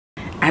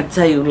I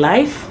tell you,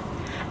 life,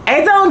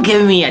 it don't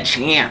give me a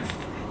chance.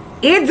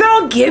 It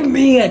don't give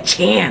me a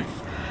chance.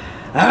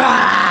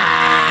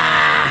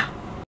 Ah!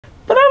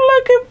 But I'm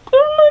looking.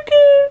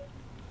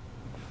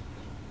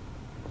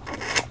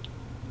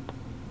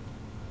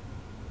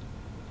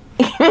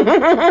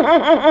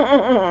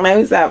 Let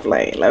me stop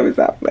playing.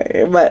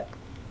 But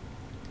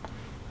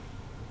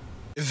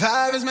the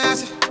vibe is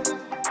massive.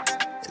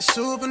 It's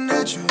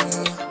supernatural.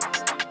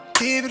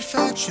 Keep it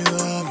factual.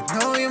 You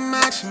know you're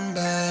maxing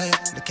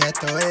back. Look at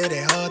the way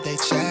they hold their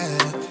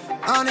chat.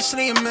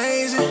 Honestly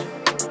amazing.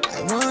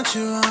 I want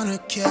you on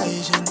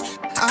occasion.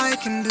 I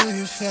can do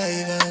you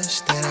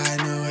favors that I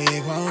know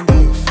you won't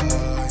do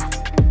for.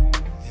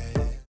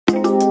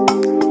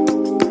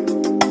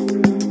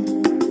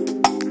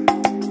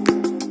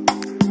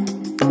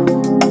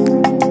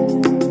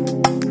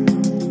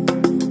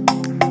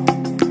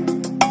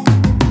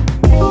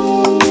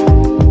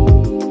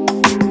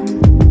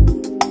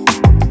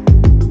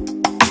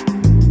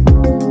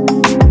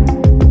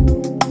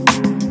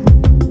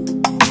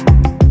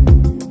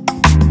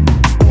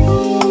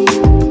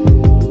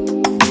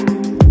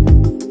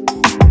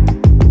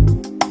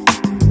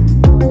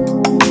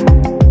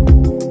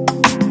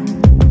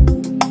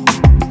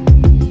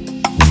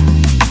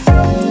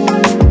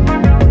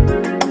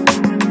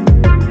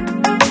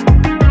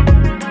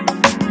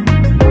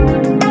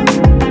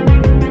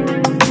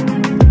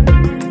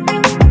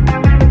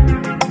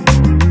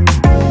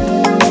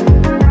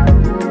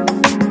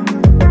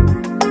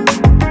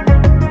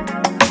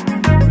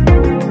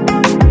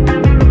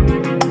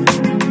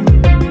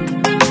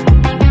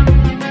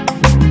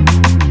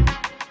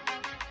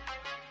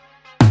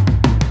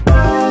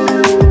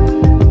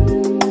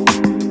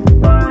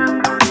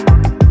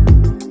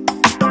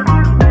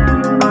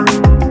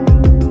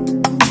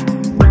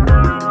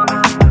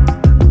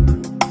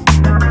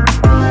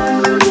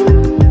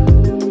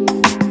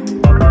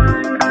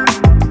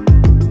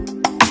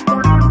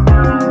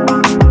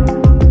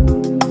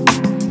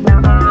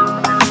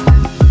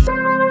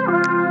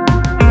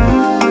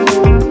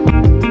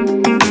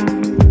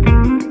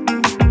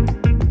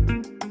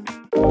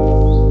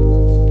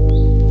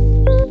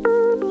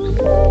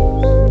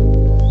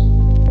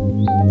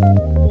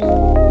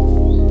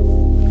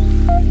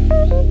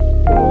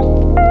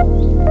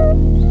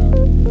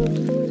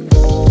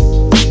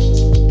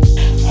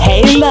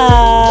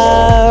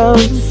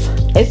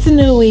 It's a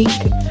new week.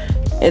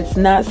 It's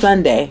not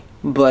Sunday,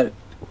 but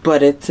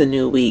it's a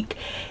new week.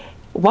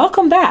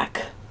 Welcome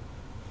back.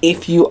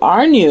 If you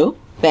are new,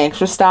 thanks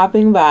for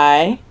stopping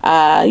by.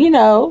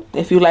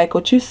 If you like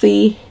what you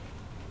see,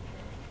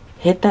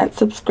 hit that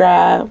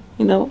subscribe,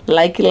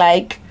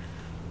 like,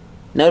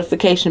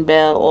 notification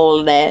bell, all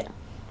of that.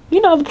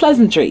 The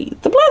pleasantries.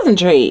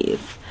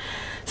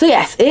 So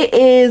yes, it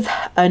is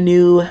a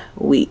new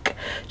week.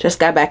 Just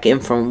got back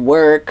in from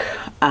work.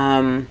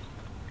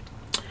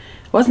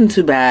 Wasn't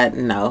too bad.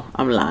 No,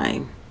 I'm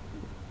lying.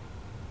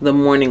 The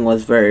morning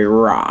was very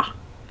raw.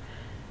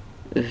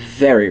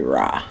 Very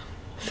raw.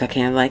 So I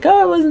can't it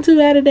wasn't too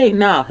bad a day.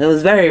 No, it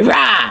was very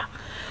raw.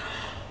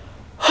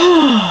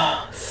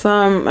 So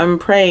I'm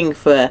praying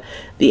for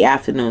the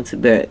afternoon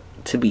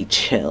to be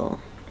chill.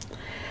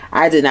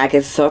 I did not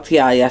get to talk to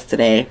y'all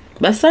yesterday,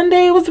 but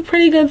Sunday was a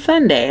pretty good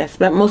Sunday. I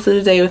spent most of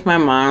the day with my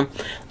mom.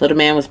 Little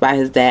man was by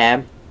his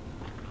dad.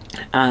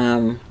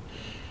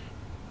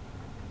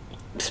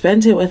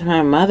 Spent it with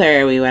my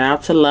mother. We went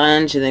out to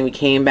lunch and then we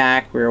came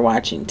back. We were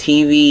watching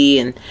TV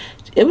and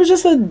it was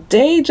just a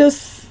day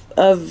just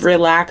of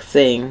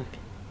relaxing.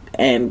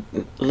 And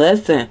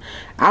listen,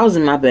 I was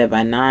in my bed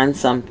by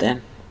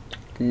 9-something,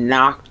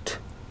 knocked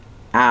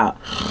out.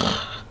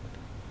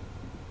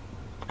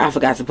 I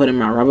forgot to put in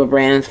my rubber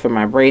bands for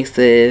my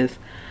braces.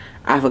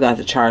 I forgot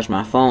to charge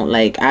my phone.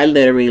 I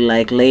literally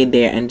laid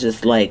there and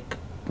just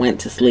went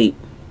to sleep.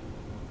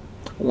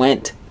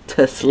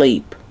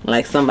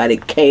 Like somebody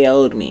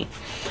KO'd me.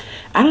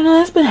 I don't know,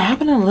 that's been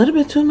happening a little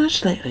bit too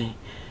much lately.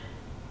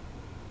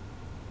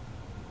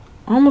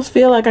 I almost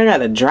feel like I got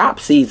a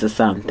dropsies or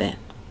something.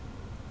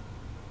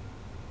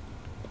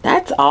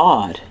 That's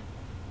odd.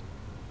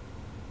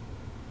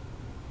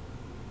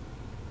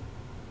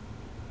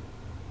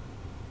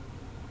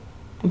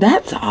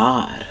 That's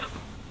odd.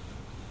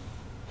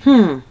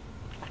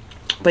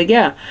 But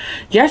yeah,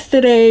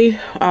 yesterday,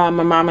 my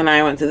mom and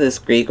I went to this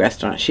Greek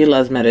restaurant. She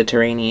loves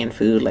Mediterranean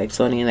food, like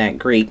so any of that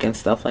Greek and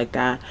stuff like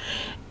that.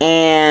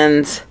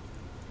 And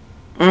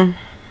I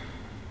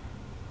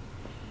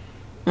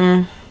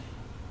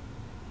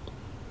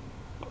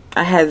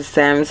had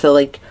salmon. So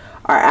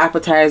our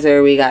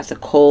appetizer, we got the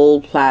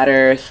cold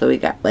platter. So we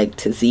got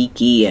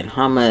tzatziki and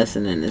hummus,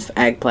 and then this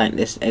eggplant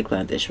dish. The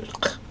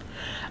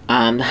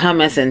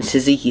hummus and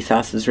tzatziki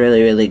sauce is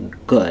really, really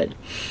good.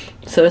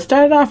 So it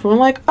started off and we're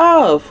like,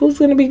 oh, food's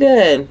gonna be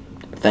good.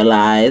 The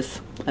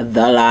lies. We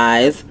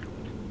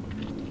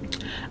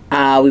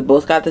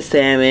both got the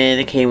salmon.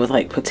 It came with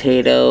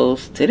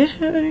potatoes. Did it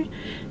have any?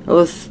 It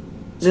was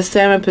just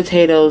salmon,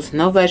 potatoes,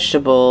 no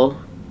vegetable.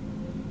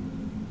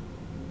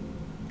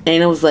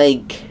 And it was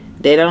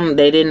They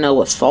didn't know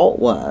what salt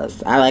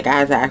was. I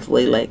had to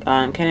actually like,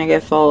 can I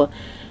get salt?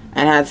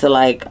 And I had to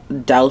like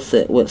douse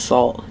it with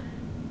salt.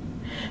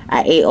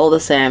 I ate all the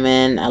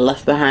salmon. I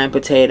left behind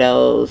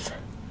potatoes.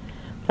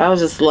 I was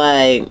just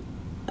like,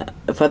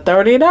 for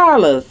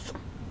 $30,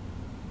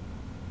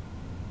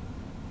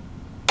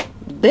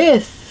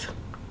 this,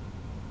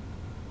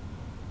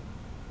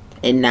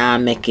 and now I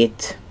make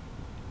it.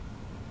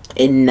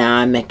 And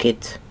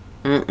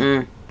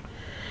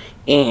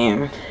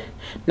and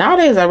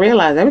nowadays I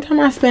realize every time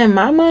I spend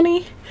my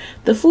money,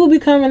 the food be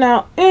coming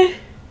out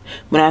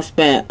when I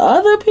spend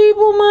other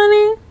people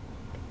money,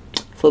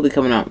 food be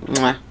coming out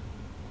mwah.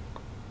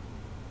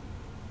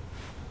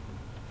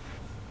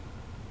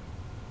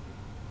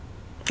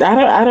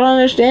 I don't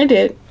understand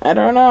it. I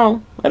don't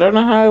know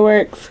how it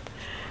works.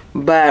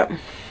 But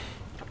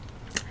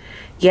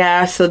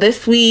yeah, so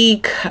this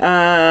week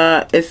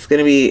it's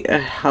gonna be a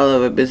hell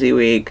of a busy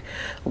week.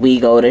 We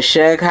go to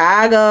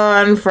Chicago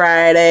on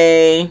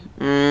Friday.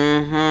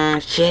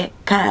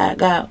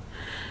 Chicago.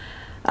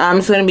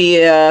 It's gonna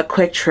be a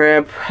quick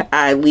trip.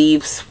 I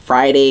leave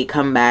Friday,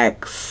 come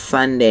back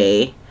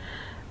Sunday.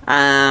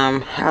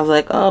 I was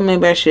like, oh,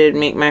 maybe I should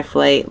make my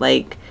flight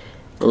like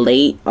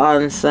late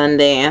on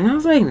Sunday, and I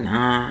was like,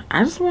 nah,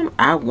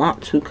 I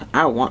want to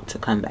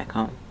come back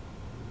home.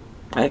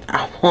 Like,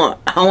 I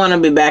want to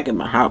be back in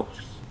my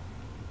house.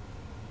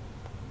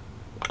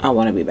 I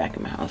want to be back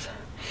in my house.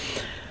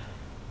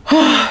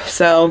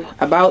 So,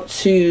 about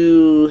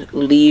to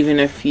leave in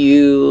a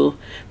few,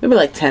 maybe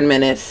like 10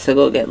 minutes to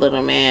go get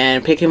little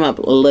man, pick him up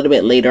a little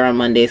bit later on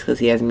Mondays because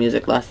he has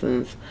music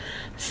lessons.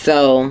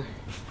 So,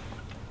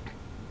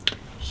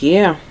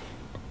 yeah.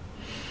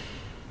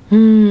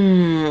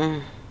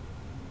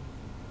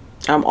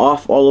 I'm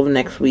off all of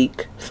next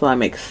week, so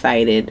I'm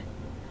excited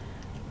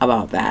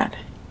about that.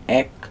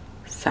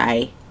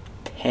 Excited.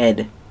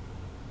 I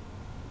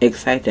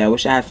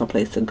wish I had some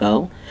place to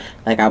go,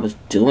 like I was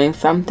doing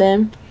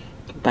something,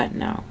 but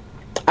no.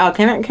 Oh,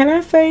 can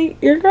I say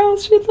your girl?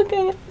 She's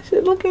looking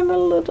a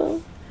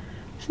little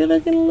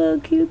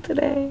cute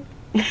today.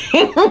 I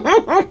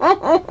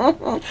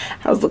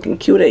was looking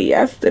cuter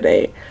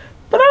yesterday,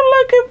 but I'm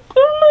looking.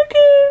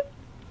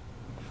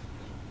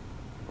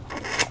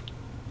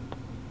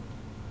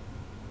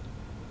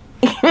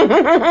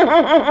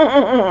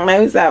 Let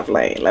me stop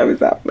playing, but let me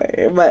stop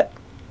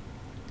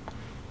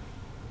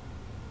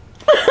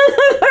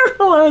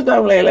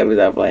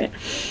playing.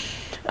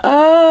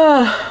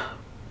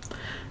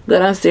 Go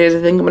downstairs.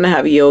 I think I'm gonna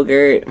have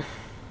yogurt.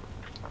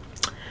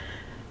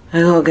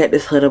 I'm gonna get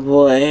this little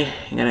boy.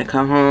 I'm gonna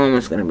come home.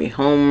 It's gonna be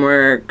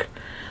homework.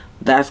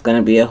 That's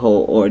gonna be a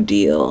whole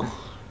ordeal.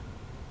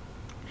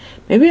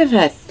 Maybe if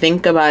I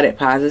think about it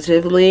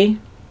positively,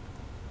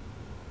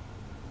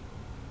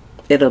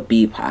 it'll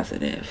be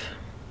positive.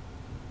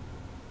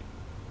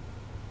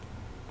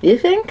 You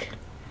think?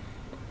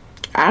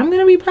 I'm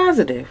gonna be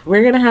positive.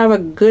 We're gonna have a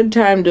good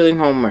time doing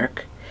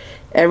homework.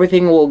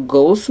 Everything will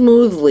go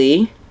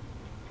smoothly,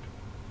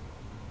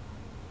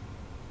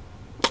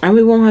 and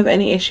we won't have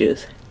any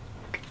issues.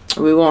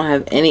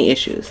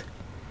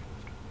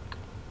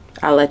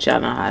 I'll let y'all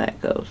know how that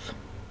goes.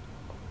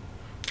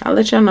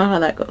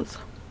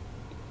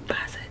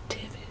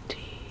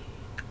 Positivity.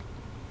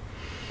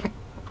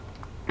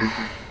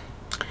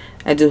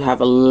 I do have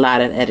a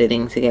lot of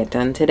editing to get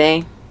done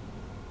today.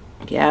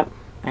 Yep.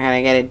 I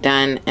gotta get it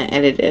done and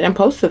edited and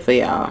posted for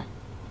y'all.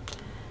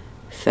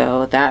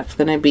 So that's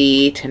gonna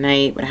be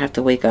tonight, but I have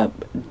to wake up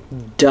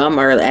dumb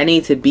early. I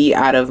need to be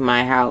out of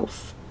my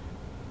house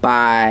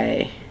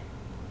by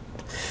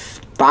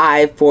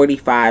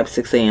 5:45,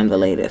 6 a.m. the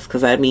latest,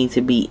 because I need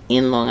to be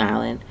in Long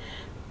Island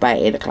by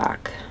 8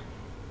 o'clock.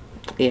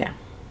 Yeah.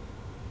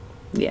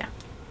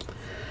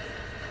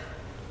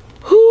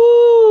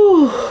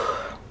 Whew.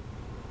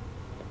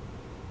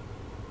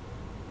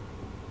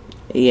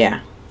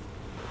 Yeah.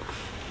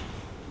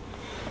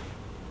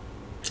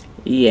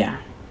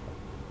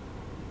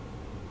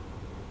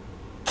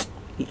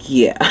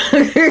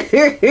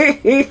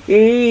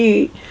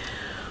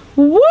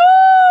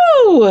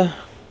 Woo!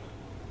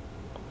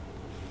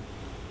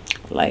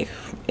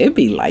 Life. It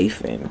be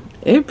lifing.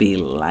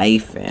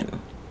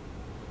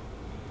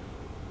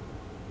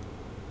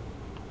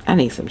 I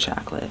need some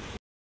chocolate.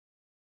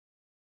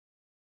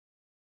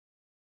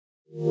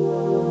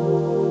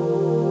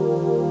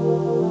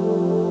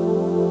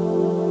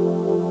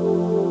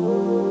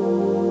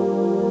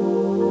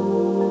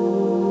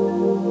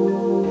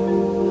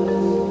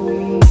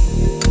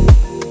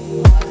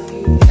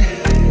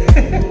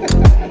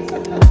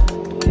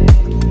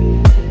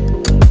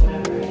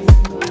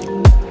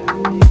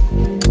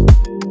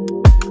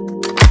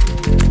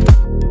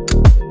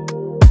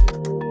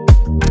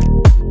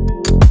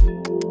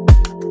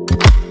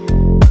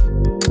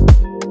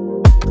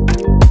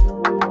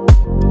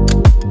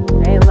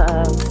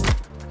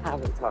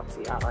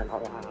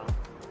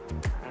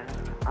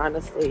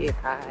 Honestly,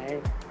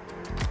 I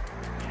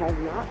have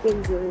not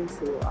been doing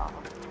too well.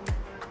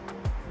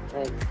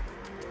 Like,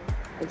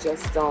 I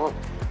just don't,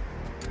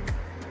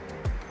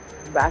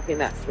 back in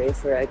that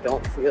space where I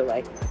don't feel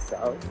like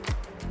myself.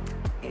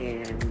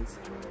 and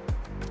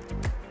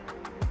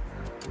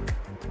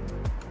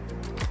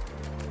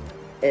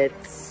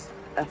it's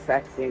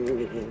affecting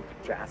me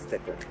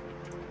drastically.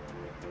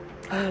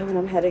 When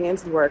I'm heading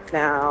into work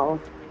now,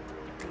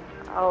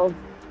 I'll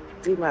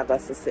do my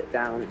best to sit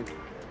down and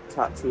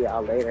talk to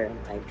y'all later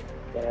and like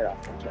get it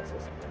off my chest or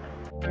something.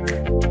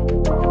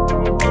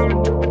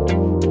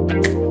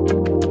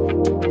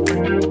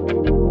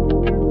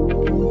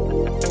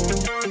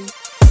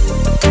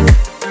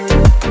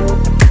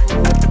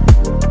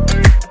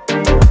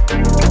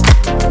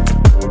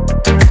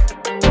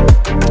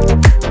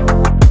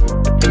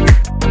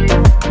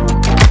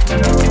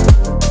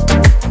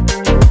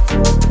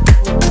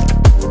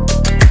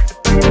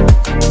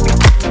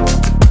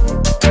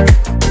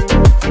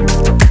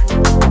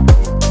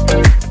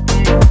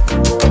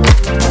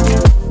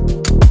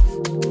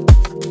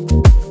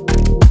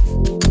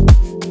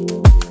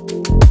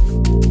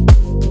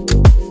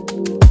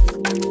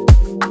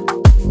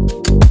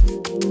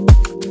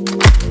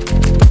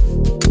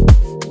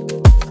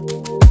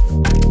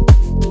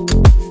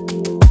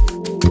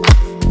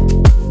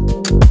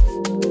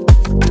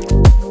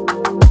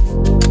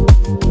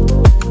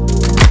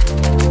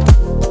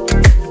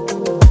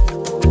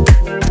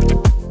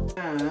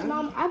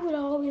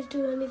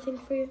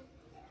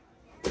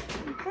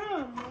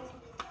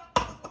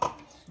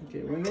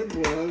 Okay, when it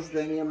boils,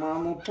 then your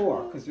mom will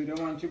pour, because we don't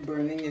want you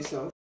burning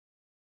yourself.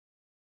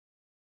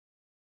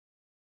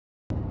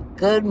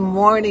 Good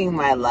morning,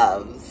 my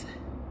loves.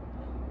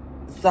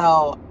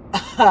 So,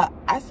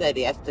 I said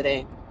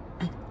yesterday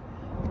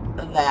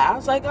that I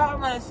was like, oh,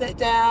 I'm going to sit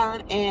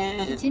down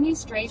and continue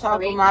straight talk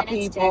for 8 with my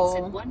minutes, people.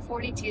 exit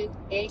 142,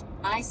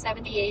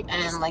 I-78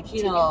 and like,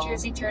 you to know, New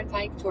Jersey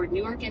Turnpike toward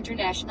Newark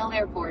International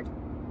Airport.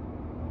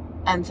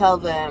 And tell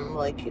them,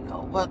 like, you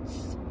know,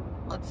 what's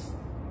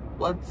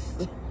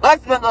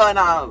been going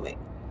on with me.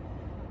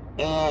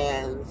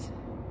 And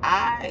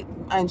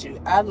mind you,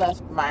 I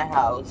left my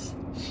house.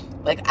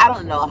 Like, I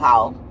don't know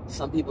how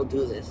some people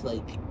do this,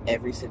 like,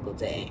 every single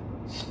day.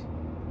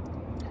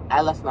 I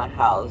left my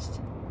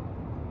house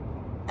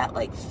at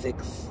like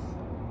 6,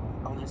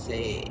 I want to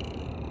say,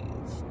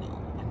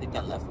 no, I think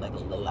I left like a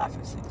little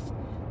after 6.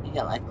 I think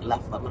I like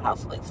left my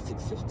house at like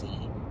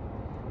 6:15.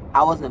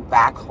 I wasn't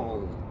back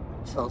home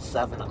till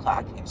 7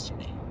 o'clock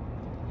yesterday.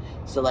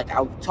 So like,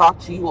 I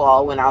talked to you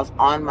all when I was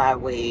on my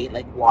way,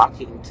 like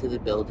walking to the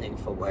building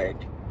for work.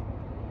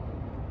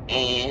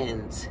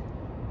 And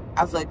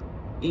I was like,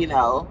 you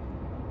know,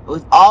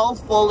 with all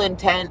full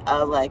intent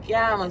of like,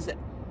 yeah,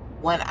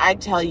 when I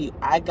tell you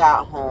I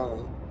got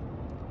home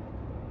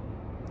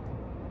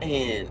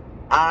and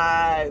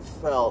I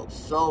felt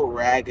so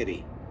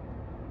raggedy.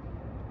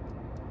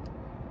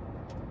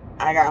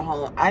 I got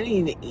home, I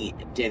didn't even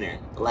eat dinner.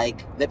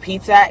 Like, the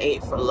pizza I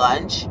ate for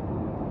lunch,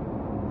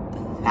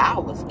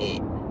 that was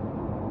it.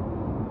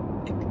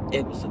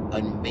 It was an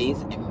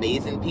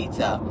amazing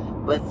pizza,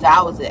 but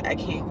that was it. I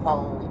came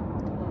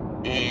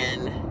home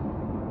and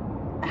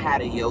I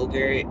had a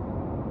yogurt.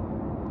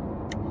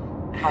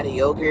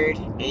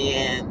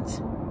 And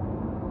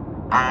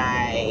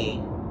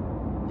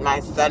my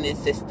son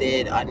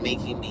insisted on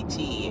making me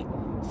tea.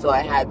 So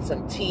I had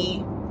some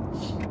tea.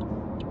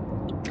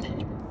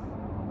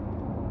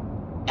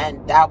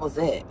 And that was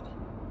it.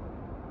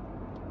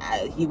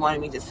 He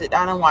wanted me to sit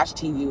down and watch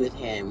TV with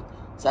him.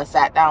 So I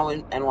sat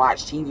down and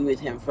watched TV with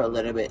him for a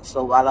little bit.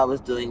 So while I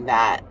was doing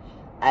that,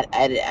 I'd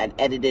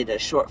edited a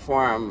short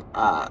form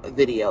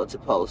video to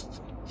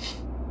post.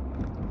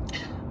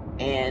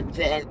 And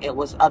then it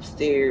was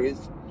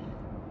upstairs.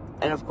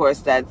 And of course,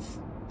 that's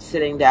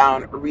sitting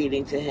down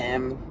reading to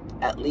him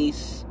at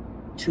least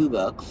 2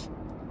 books.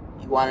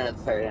 He wanted a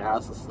third, and I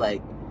was just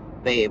like,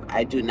 babe,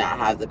 I do not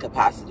have the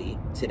capacity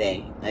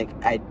today. Like,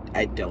 I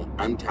don't.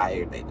 I'm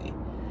tired, baby.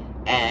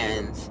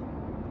 And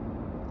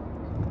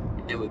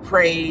then we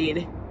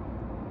prayed,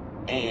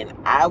 and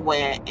I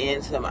went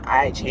into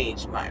I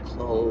changed my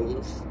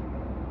clothes,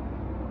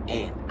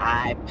 and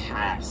I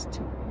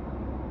passed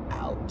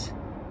out.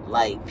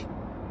 Like,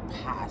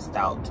 passed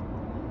out.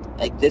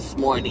 Like, this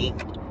morning,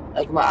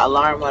 like, my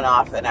alarm went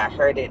off, and I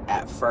heard it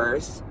at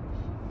first,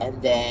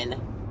 and then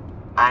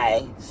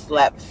I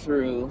slept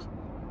through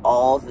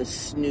all the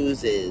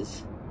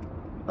snoozes,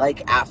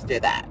 like, after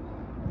that.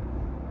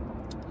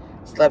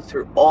 Slept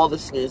through all the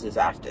snoozes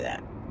after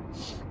that.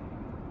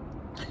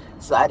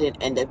 So I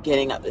didn't end up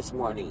getting up this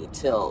morning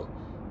until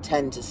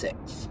 10 to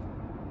 6.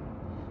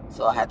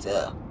 So I had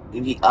to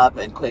be up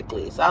and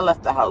quickly. So I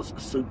left the house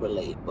super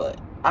late, but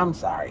I'm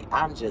sorry.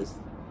 I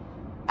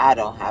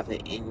don't have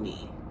it in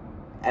me.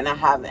 And I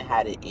haven't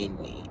had it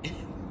in me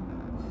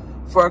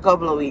for a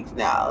couple of weeks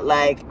now.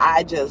 Like,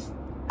 I just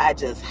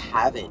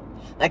haven't.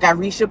 Like, I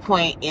reached a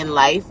point in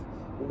life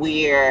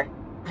where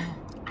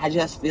I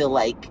just feel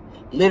like,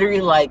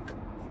 literally, like,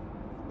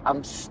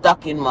 I'm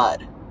stuck in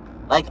mud.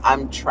 Like,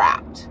 I'm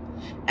trapped.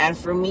 And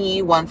for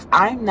me, once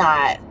I'm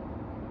not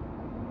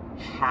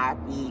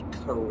happy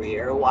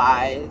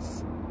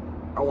career-wise,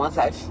 or once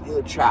I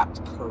feel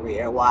trapped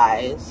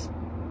career-wise,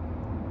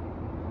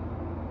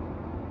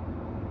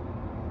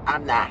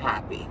 I'm not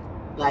happy.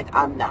 Like,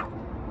 I'm not.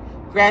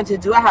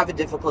 Granted, do I have a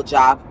difficult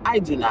job? I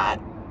do not.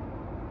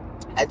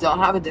 I don't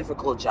have a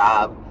difficult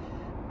job.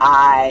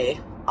 I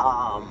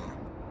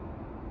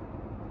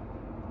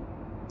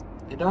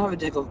don't have a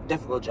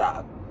difficult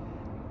job.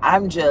 I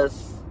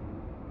just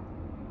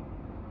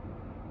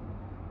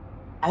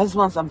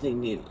want something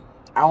new.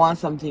 I want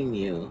something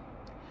new.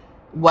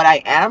 What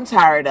I am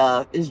tired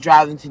of is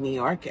driving to New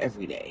York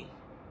every day.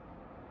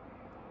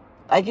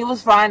 Like, it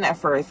was fine at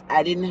first.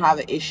 I didn't have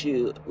an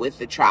issue with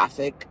the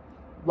traffic.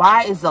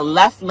 Why is the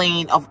left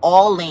lane of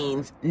all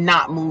lanes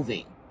not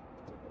moving?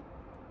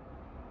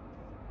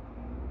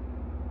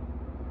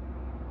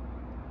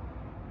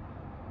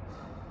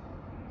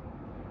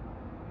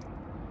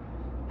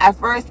 At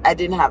first, I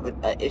didn't have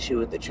an issue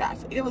with the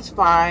traffic. It was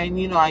fine.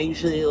 You know, I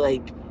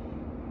usually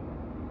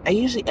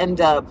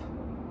end up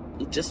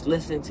just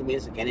listening to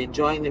music and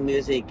enjoying the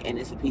music, and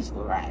it's a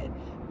peaceful ride.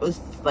 It was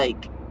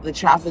like the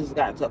traffic has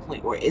gotten to a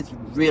point where it's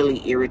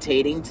really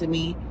irritating to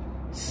me.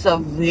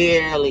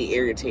 Severely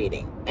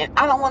irritating. And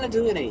I don't want to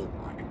do it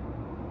anymore.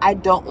 I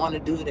don't want to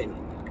do it anymore.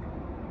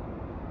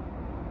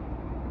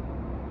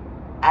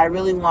 I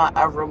really want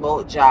a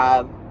remote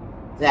job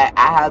that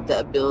I have the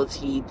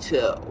ability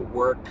to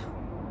work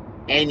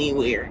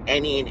anywhere,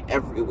 any and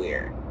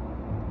everywhere.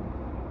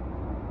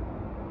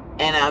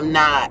 And I'm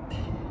not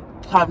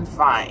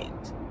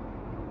confined.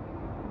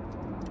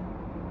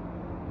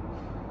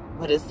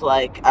 But it's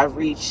like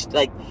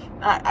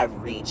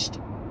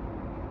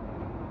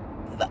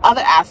the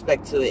other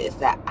aspect to it is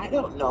that I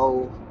don't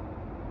know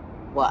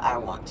what I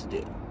want to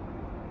do.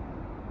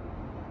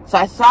 So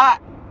I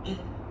thought,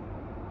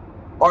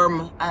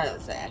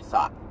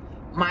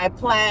 my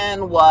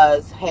plan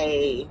was,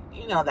 hey,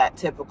 you know, that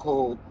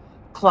typical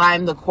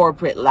climb the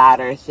corporate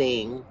ladder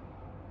thing.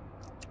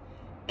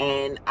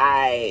 And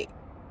I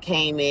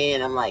came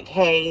in, I'm like,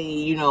 hey,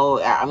 you know,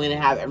 I'm going to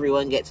have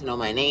everyone get to know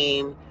my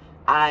name.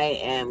 I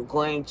am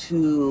going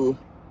to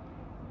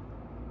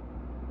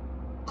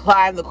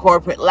climb the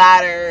corporate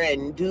ladder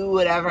and do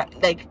whatever,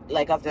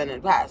 like I've done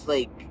in the past,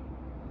 like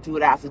do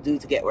what I have to do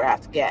to get where I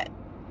have to get.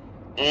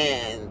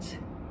 And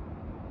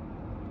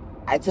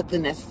I took the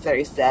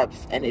necessary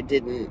steps, and it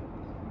didn't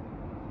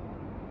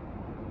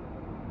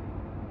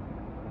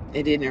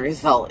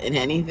result in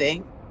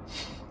anything.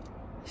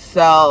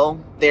 So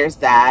there's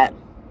that.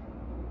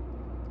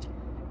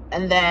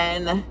 And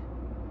then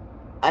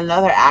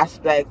another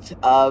aspect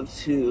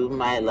to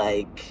my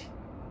like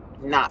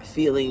not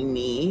feeling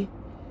me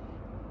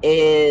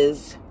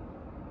is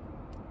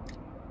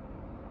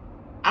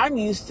I'm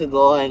used to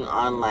going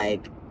on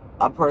like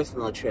a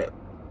personal trip,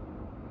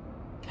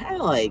 kind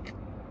of like,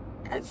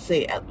 I'd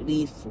say at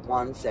least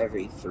once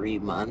every 3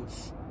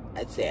 months.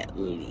 I'd say at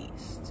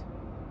least.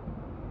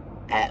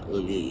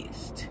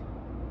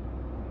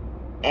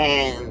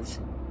 And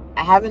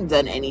I haven't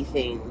done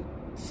anything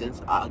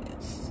since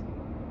August.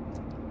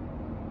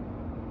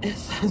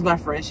 So my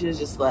friend, she was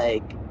just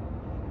like,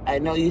 I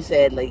know you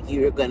said like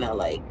you were gonna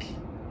like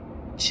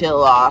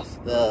chill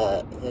off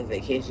the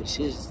vacation.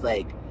 She was just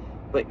like,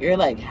 but you're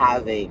like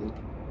having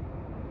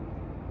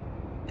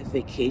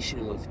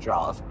vacation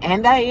withdrawals.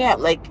 And I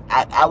am. Like,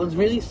 I was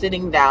really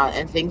sitting down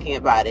and thinking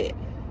about it.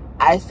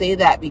 I say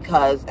that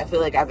because I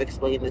feel like I've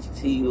explained this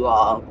to you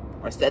all,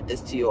 or said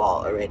this to you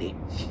all already,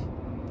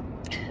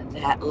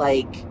 that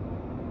like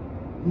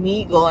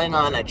me going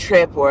on a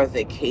trip or a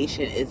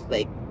vacation is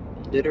like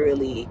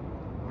literally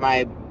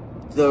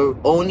the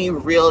only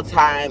real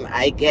time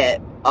I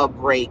get a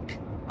break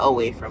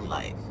away from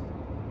life.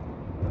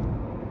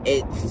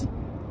 It's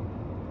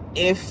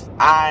if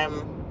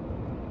I'm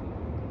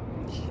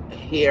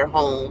here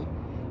home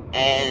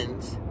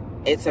and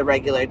it's a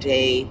regular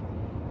day.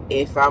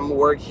 If I'm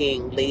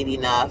working late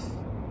enough,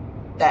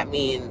 that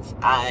means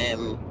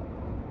I'm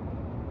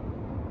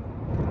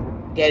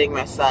getting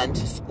my son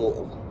to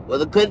school. Well,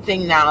 the good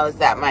thing now is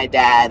that my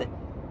dad,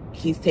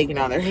 he's taking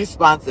on the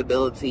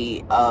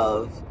responsibility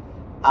of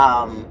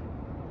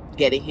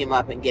getting him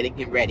up and getting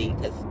him ready,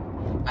 because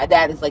my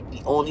dad is like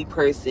the only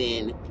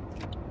person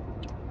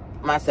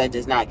my son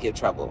does not give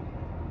trouble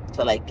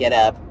to like get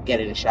up, get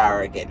in the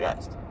shower, get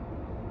dressed.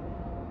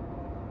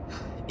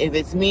 If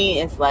it's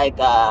me, it's like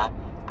I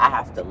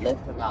have to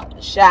lift him out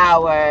the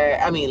shower,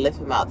 lift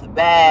him out the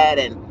bed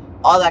and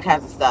all that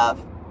kinds of stuff.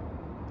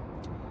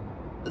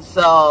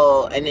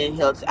 So, and then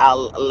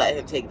I'll let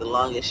him take the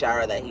longest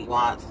shower that he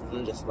wants.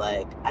 I'm just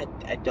like, I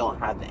don't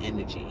have the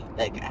energy.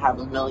 Like, I have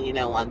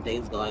 1,000,001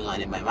 things going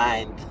on in my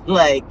mind.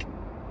 Like,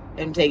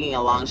 him taking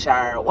a long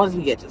shower. Once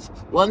we get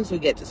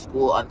to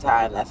school on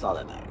time, that's all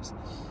that matters.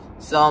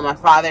 So my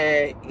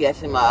father gets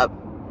him up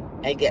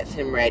and gets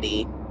him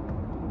ready.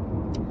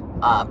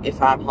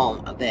 If I'm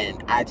home,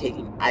 then I take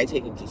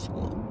him to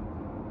school.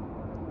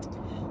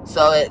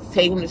 So it's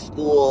take him to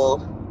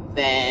school,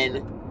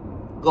 then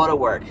go to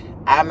work.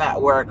 I'm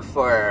at work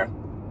for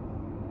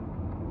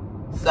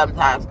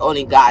sometimes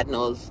only God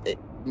knows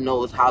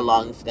how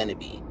long it's gonna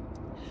be.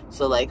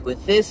 So like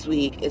with this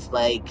week, it's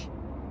like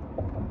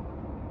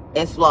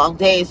it's long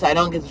days, so I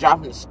don't get to drop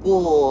him to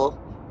school.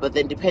 But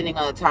then depending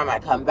on the time I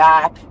come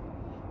back,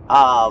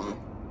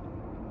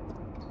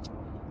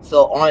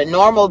 So on a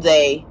normal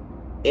day,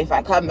 if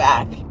I come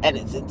back and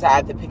it's in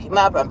time to pick him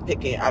up, I'm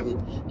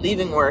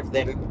leaving work,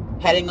 then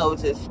heading over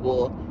to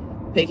school,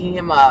 picking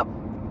him up,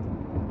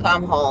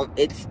 come home,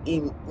 it's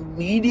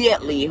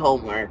immediately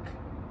homework.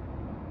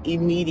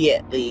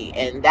 Immediately,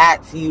 and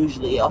that's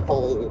usually a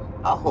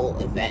whole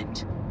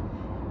event.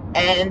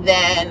 And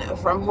then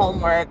from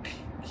homework,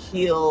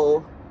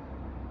 he'll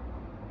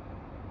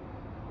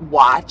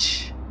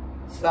watch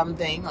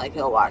something, like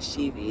he'll watch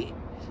TV.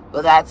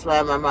 But that's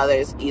when my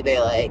mother's either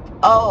like,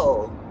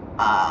 oh,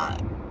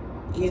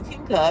 you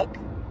can cook,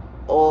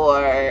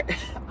 or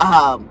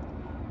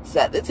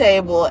set the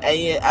table,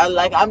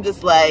 and I'm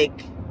just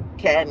like,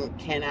 can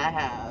I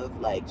have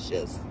like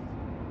just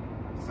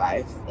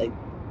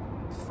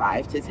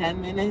 5 to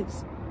 10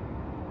 minutes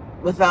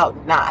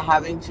without not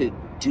having to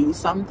do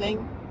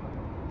something?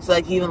 So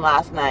like even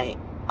last night,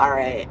 all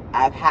right,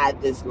 I've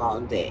had this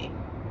long day,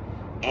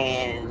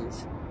 and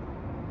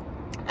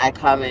I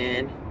come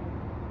in,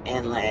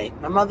 and like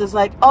my mother's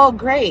like, oh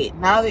great,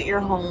 now that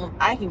you're home,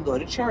 I can go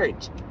to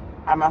church.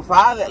 And my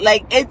father,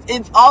 like,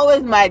 it's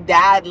always my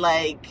dad,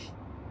 like,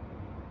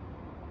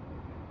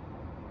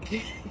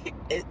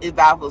 it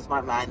baffles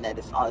my mind that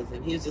it's always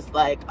him. He was just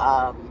like,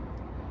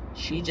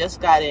 she just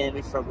got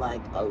in from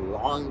like a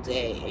long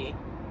day.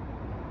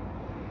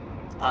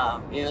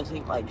 I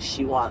think like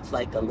she wants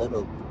like a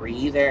little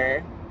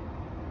breather.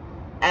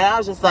 And I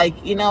was just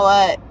like, you know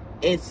what?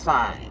 It's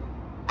fine.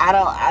 I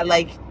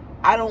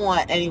don't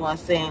want anyone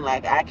saying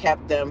like I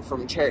kept them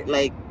from church.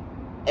 Like,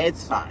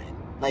 it's fine.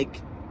 Like,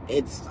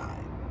 it's fine.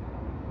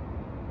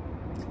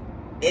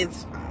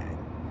 It's fine.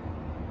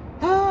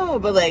 Oh,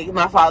 but like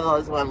my father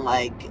was one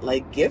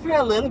like give her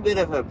a little bit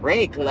of a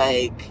break,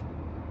 like.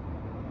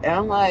 And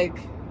I'm like,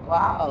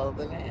 wow,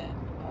 the man.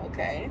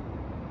 Okay.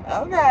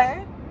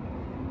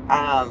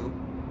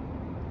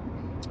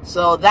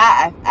 So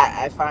that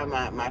I find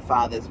my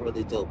father's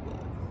really dope with.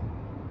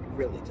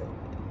 Really dope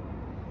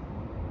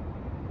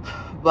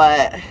with.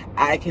 But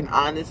I can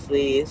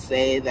honestly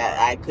say that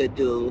I could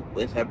do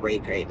with a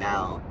break right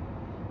now.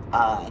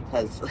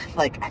 Because,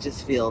 like, I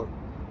just feel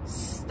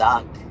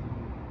stuck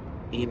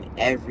in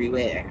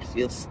everywhere. I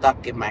feel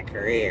stuck in my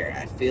career.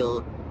 I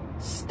feel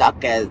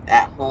stuck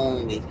at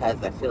home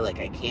because I feel like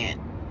I can't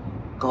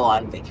go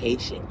on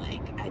vacation.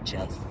 Like, I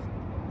just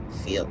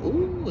feel,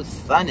 ooh, the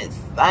sun is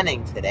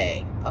sunning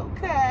today.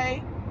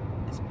 Okay.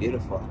 It's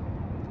beautiful.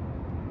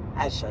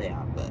 I'll show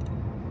y'all, but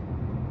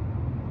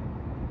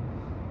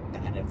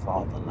that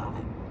involved a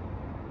lot.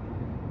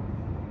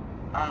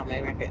 Oh,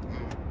 maybe I could,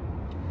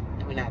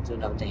 let me not do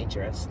no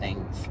dangerous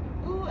things.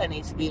 Ooh, I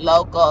need to be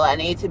local. I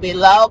need to be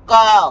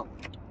local.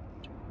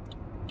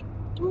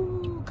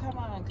 Ooh, come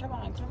on.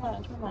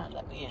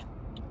 Let me in.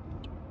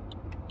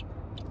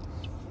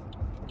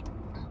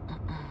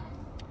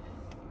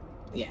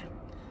 Yeah.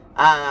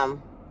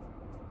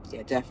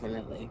 Yeah,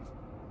 definitely.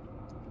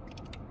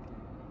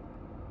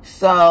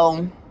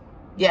 So,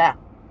 yeah.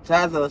 So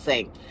as I was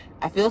saying,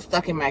 I feel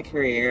stuck in my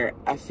career.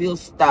 I feel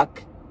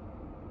stuck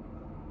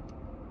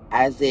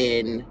as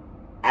in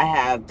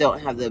don't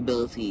have the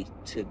ability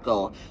to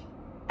go.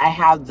 I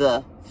have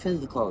the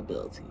physical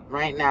ability.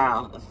 Right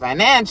now, the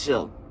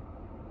financial.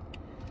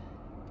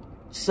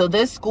 So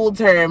this school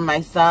term,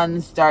 my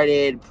son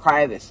started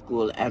private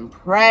school, and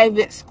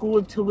private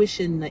school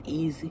tuition not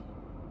easy.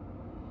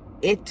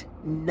 It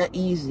not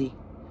easy.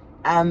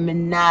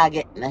 I'm not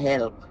getting the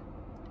help.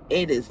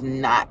 It is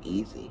not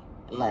easy.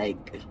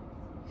 Like,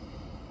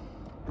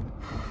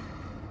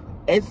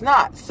 it's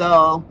not.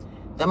 So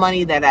the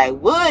money that I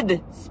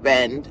would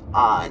spend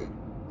on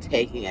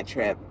taking a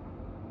trip,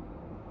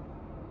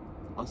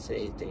 what's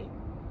today's date?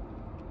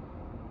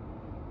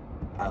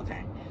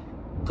 Okay.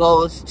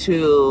 Goes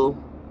to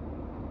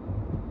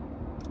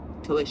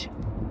tuition.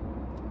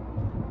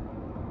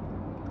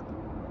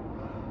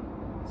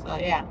 So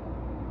yeah.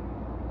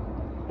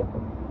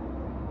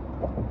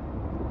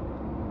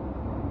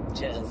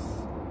 Just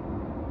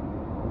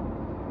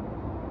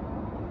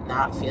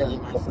not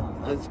feeling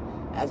myself.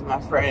 As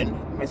my friend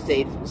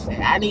Mercedes would say,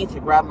 I need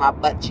to rub my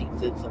butt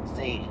cheeks in some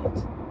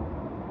sand.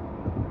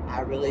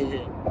 I really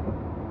do.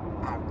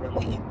 I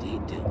really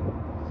indeed do.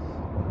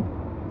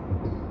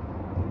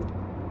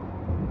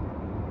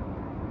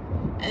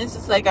 And it's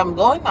just like I'm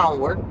going on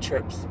work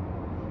trips.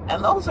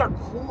 And those are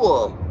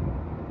cool.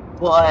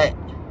 But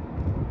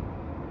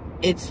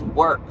it's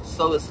work.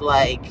 So it's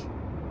like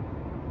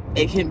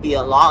it can be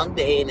a long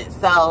day in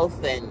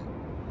itself. And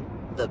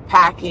the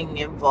packing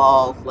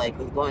involved, like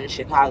with going to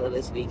Chicago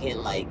this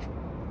weekend, like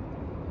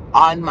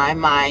on my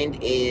mind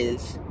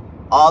is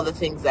all the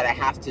things that I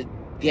have to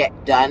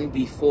get done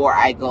before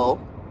I go.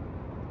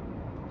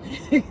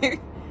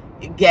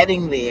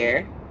 Getting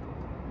there.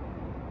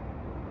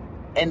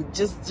 And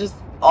just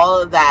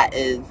all of that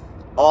is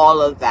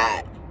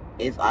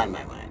on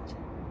my mind.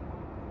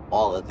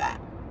 All of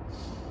that.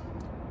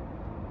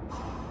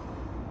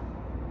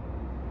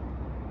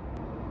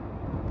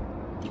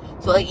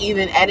 So like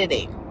even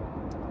editing,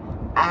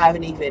 I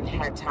haven't even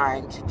had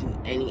time to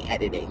do any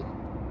editing.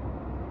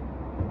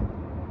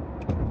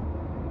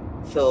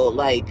 So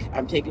like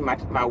I'm taking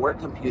my work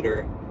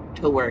computer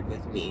to work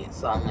with me.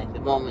 So on like the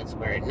moments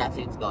where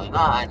nothing's going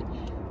on,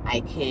 I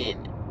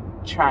can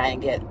try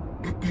and get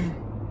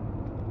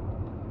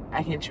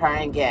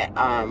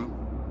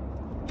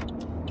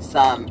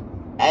some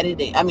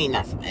editing. I mean,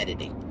 not some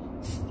editing.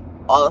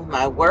 All of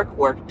my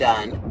work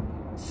done,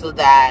 so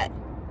that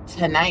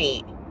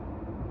tonight.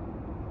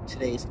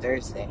 Today's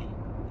Thursday.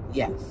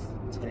 Yes,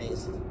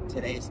 today's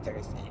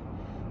Thursday.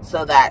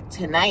 So that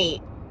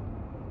tonight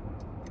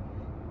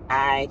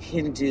I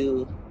can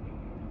do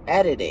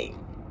editing.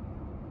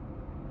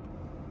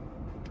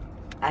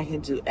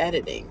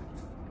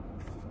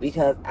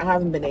 Because I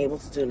haven't been able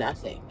to do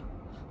nothing.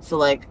 So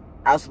like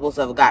I was supposed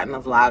to have gotten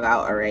a vlog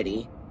out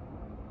already.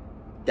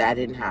 That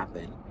didn't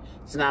happen.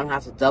 So now I'm gonna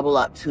have to double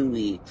up 2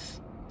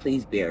 weeks.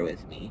 Please bear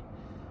with me.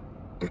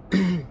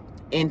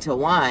 Into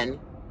one,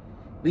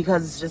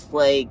 because it's just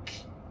like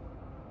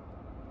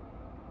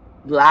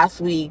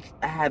last week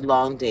I had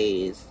long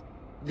days.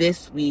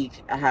 This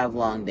week I have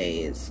long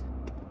days.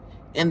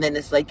 And then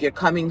it's like you're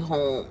coming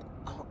home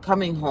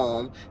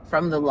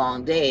from the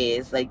long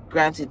days. Like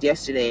granted,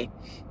 yesterday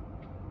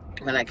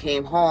when I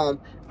came home,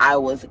 I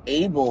was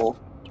able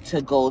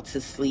to go to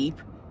sleep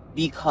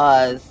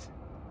because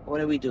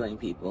what are we doing,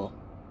 people?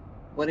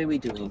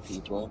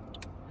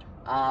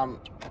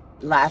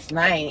 Last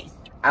night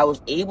I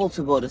was able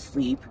to go to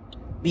sleep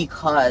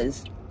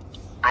because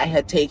I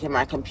had taken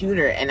my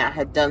computer and I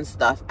had done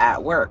stuff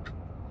at work.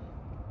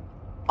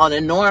 On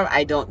a norm,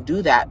 I don't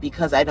do that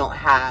because I don't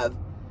have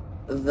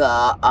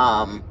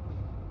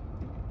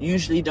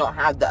usually don't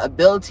have the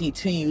ability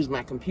to use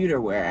my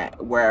computer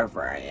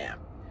wherever I am.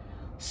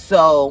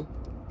 So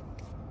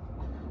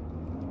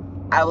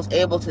I was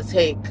able to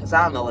take, because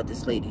I don't know what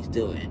this lady's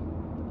doing,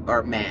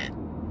 or man.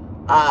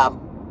 I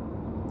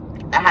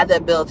had the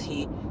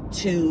ability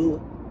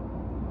to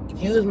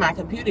use my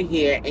computer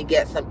here and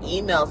get some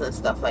emails and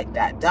stuff like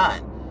that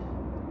done.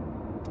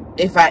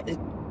 If I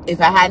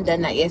hadn't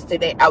done that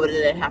yesterday, I would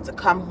then have to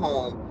come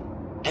home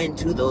and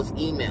do those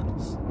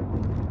emails.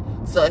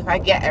 So if I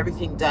get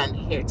everything done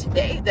here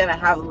today, then I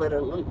have a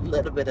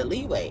little bit of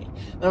leeway.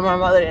 But my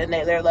mother and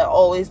they're like,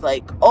 always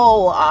like,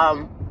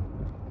 but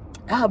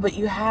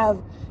you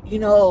have, you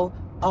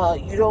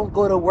don't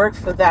go to work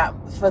for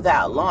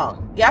that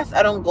long. Yes,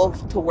 I don't go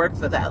to work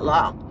for that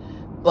long.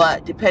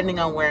 But depending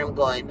on where I'm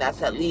going,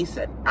 that's at least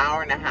an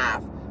hour and a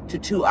half to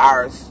 2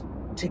 hours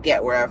to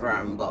get wherever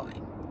I'm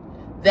going.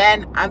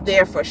 Then I'm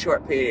there for a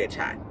short period of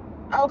time.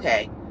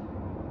 Okay.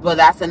 But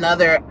that's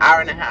another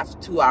hour and a half to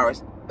 2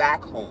 hours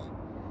back home.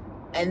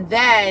 And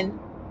then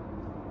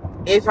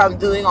if I'm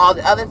doing all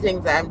the other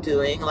things that I'm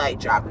doing, like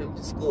dropping him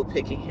to school,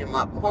 picking him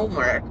up,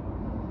 homework,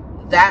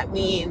 that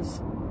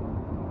means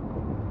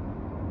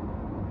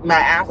my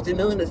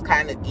afternoon is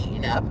kind of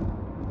eaten up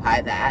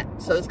by that.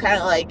 So it's kind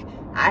of like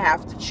I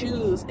have to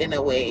choose in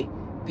a way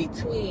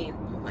between,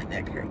 oh, my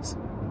neck hurts,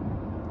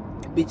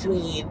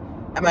 between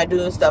am I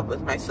doing stuff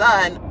with my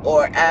son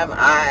or am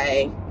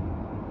I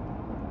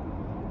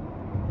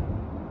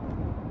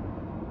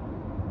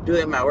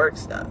doing my work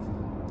stuff?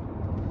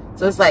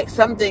 So it's like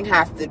something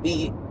has to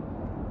be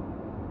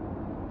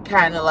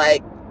kind of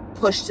like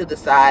pushed to the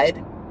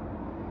side,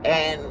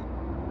 and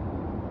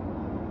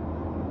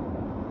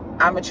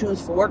I'm going to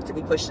choose for work to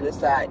be pushed to the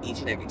side each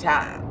and every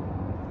time.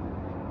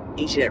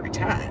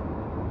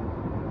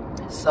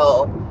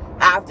 So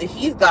after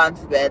he's gone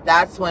to bed,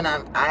 that's when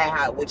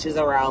which is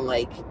around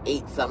like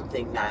 8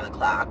 something, 9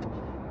 o'clock.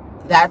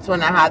 That's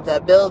when I have the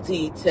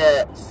ability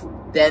to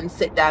then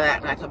sit down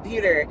at my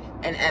computer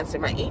and answer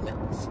my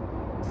emails.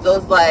 So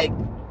it's like,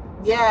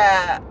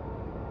 yeah,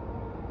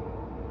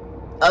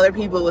 other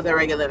people with a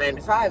regular 9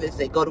 to 5 is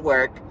they go to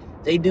work,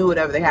 they do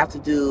whatever they have to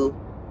do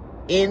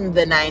in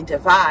the 9 to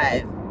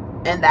 5,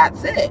 and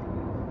that's it.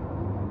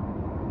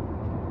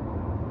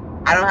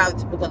 I don't have a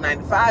typical 9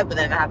 to 5, but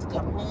then I have to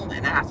come home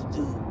and I have to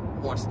do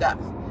more stuff.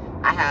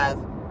 I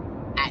have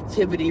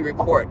activity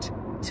report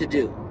to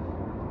do.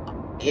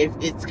 If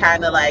it's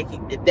kind of like,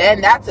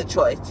 then that's a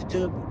choice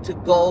to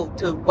go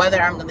to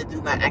whether I'm going to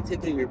do my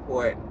activity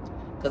report,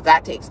 because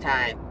that takes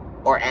time,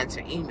 or answer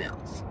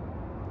emails.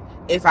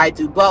 If I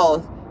do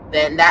both,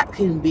 then that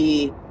can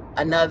be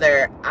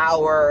another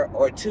hour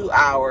or 2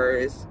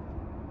 hours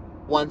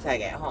once I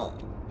get home.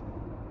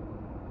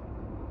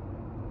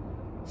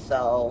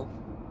 So,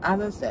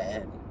 as I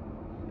said,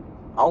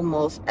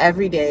 almost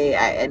every day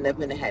I end up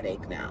in a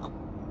headache now.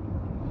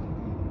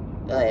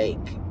 Like,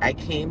 I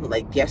came,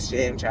 like,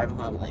 yesterday, I'm driving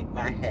home, like,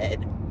 my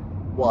head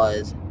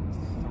was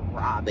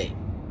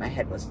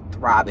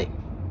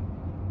throbbing.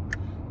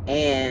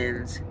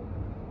 And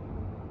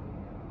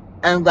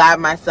I'm glad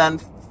my son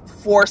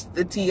forced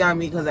the tea on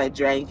me because I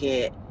drank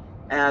it.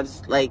 And I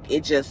was like,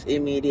 it just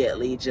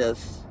immediately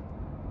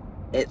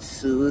it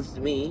soothed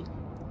me.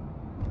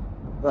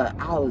 But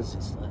I was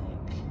just like,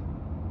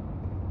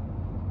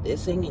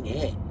 this ain't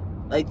it.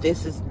 Like,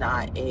 this is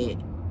not it.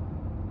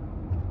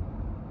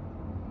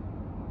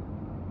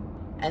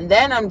 And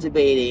then I'm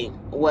debating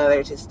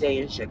whether to stay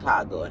in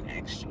Chicago an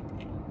extra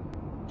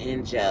day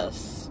and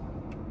just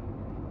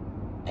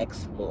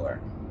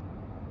explore.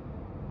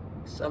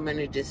 So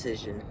many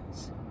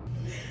decisions.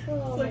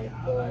 Oh it's like,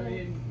 I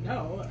mean,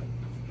 no,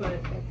 but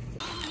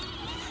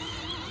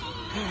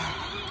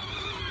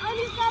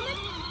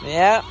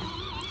Yep.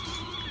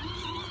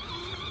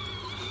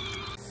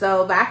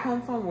 So back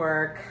home from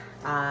work,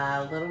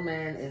 little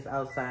man is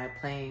outside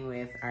playing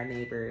with our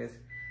neighbor's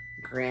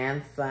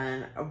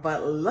grandson.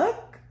 But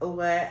look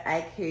what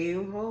I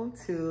came home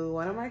to.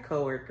 One of my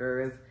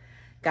coworkers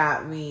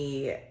got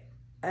me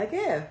a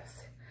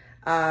gift.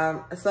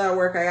 So at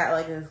work I got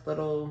like this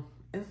little,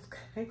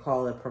 they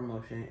call it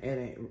promotion.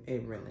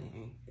 It really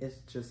ain't. It's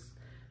just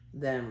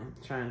them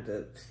trying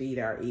to feed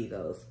our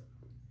egos.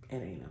 It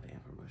ain't no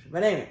damn promotion.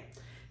 But anyway,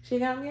 she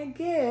got me a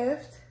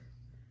gift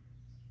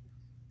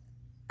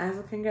as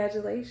a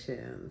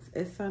congratulations.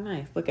 It's so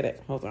nice. Look at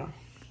it. Hold on.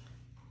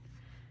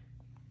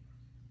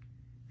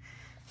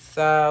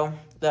 So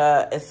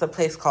it's a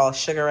place called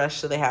Sugar Rush.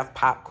 So they have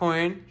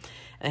popcorn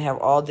and they have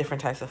all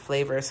different types of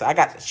flavors. So I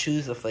got to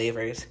choose the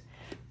flavors.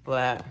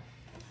 But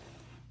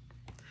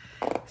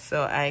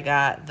so I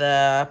got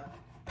the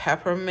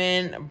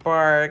peppermint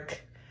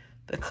bark,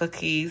 the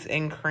cookies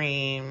and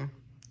cream,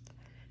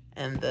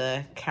 and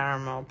the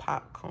caramel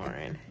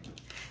popcorn.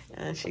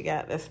 And she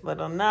got this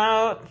little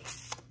note.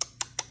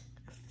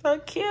 So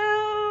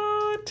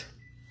cute.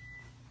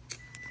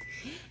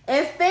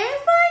 It's things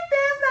like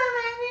this that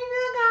make me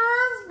feel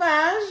kind of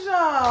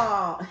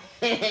special.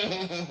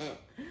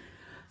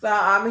 So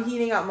I'm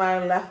heating up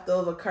my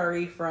leftover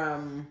curry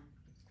from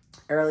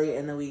earlier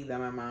in the week that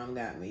my mom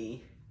got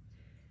me.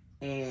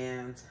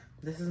 And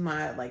this is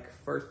my like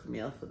first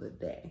meal for the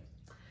day.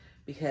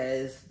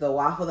 Because the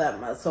waffle that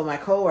my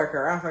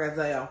coworker, I forgot to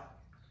tell y'all,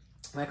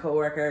 my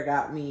coworker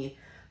got me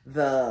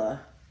the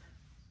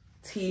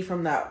tea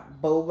from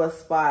that boba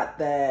spot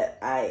that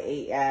I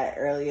ate at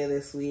earlier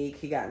this week.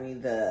 He got me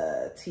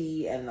the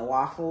tea and the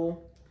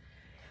waffle.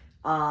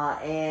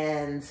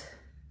 And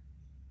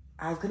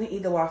I was gonna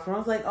eat the waffle. I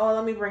was like, oh,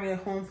 let me bring it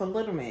home for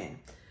little man.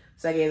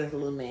 So I gave it to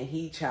little man.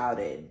 He chowed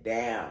it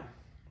down.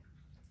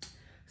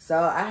 So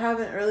I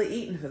haven't really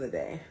eaten for the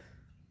day,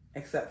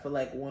 except for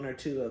like 1 or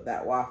 2 of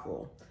that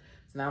waffle.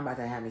 So now I'm about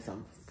to have me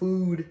some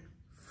food.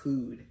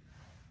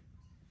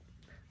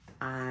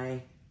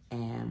 I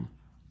am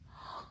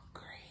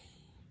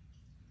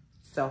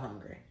so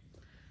hungry.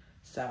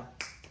 So,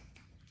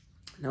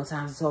 no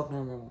time to talk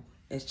no more.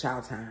 It's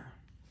chow time.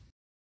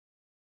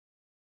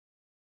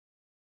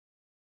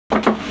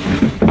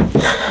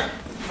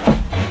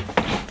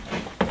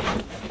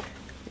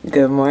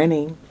 Good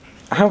morning.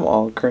 I'm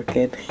all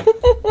crooked.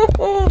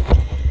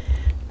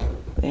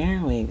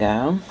 There we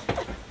go.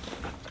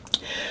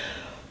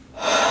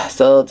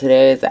 So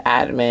today is the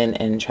admin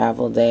and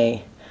travel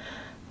day.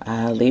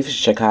 Leave for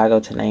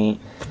Chicago tonight.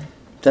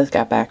 Just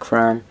got back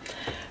from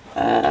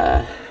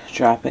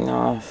dropping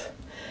off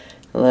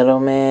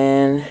little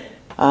man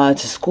to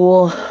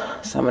school.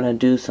 So I'm gonna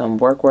do some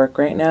work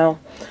right now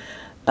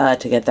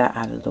to get that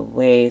out of the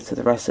way. So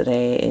the rest of the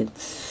day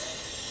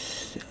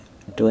it's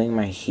doing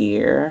my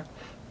hair.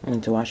 I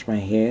need to wash my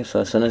hair. So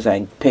as soon as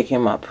I pick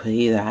him up,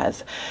 he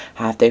has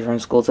half day from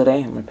school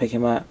today. I'm gonna pick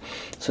him up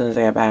as soon as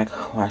I get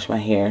back, wash my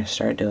hair,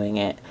 start doing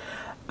it.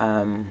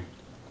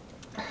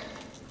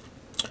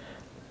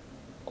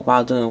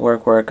 While doing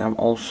work, I'm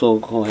also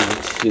going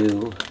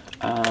to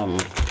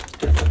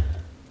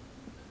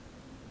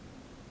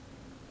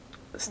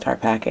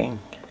start packing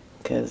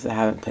because I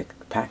haven't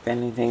packed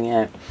anything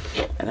yet,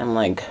 and I'm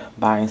like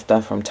buying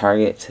stuff from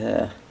Target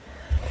to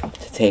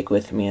take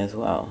with me as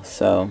well.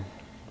 So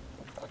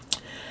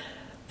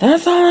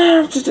that's all I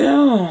have to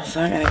do.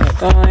 So I gotta get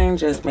going.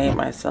 Just made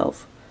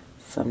myself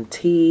some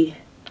tea.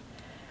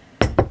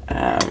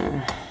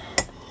 So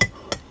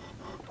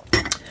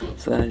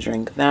I'm gonna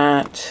drink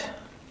that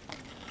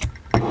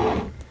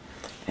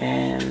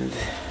and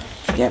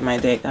get my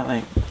day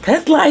going.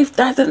 Cause life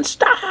doesn't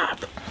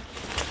stop.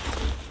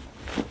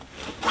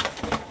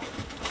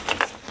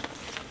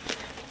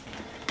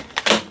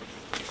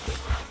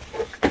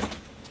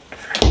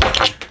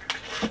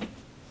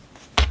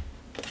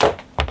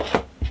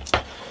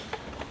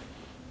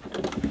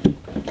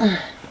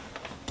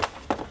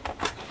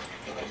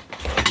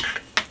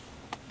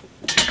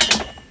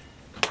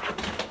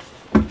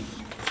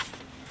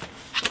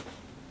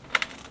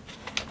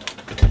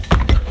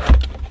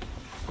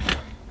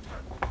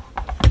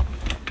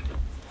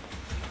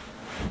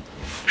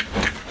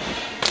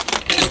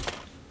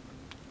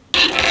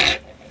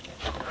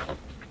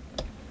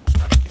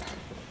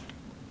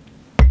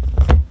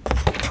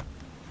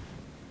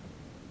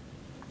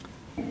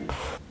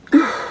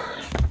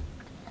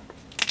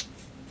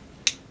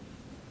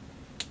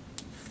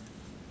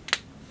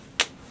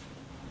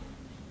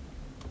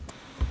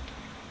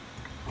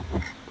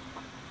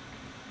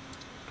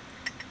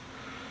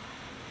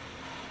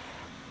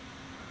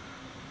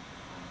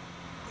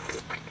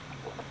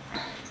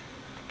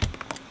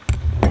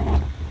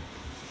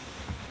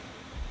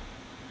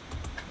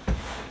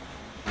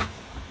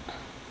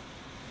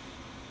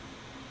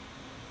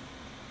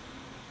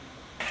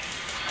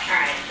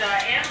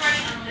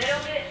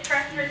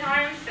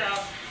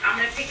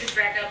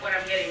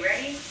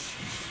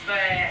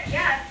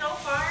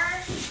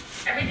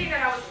 everything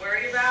that I was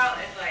worried about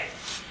is like,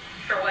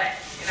 for what?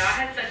 You know,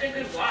 I had such a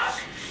good walk.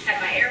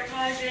 Had my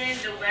AirPods in,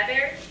 the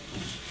weather,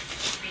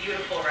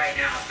 beautiful right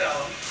now. So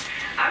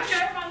I'm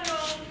enjoying my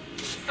little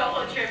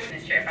solo trip in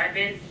this trip. I've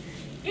been,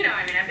 you know,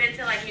 I mean, I've been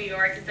to like New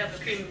York and stuff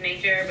with Cream of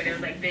Nature, but it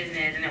was like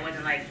business and it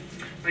wasn't like,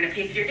 we're gonna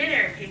pay for your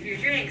dinner, pay for your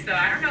drink. So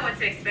I don't know what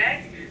to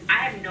expect.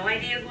 I have no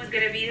idea who's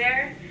gonna be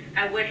there.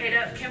 I would hit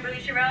up Kimberly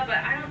Sherrill,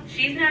 but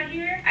she's not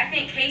here. I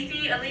think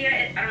Casey,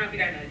 Aaliyah, I don't know if you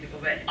guys know these people,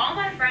 but all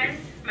my friends,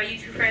 my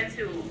YouTube friends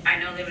who I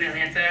know live in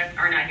Atlanta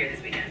are not here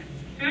this weekend.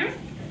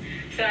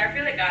 So I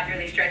feel like God's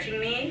really stretching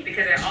me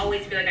because I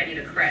always feel like I need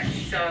a crutch.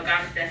 So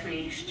God's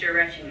definitely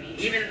stretching me.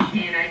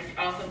 And I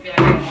also feel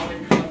like I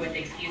always come up with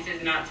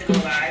excuses not to go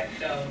live,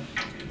 so.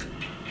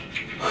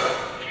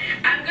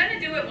 I'm gonna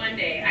do it one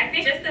day. I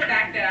think just the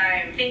fact that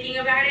I'm thinking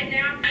about it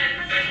now.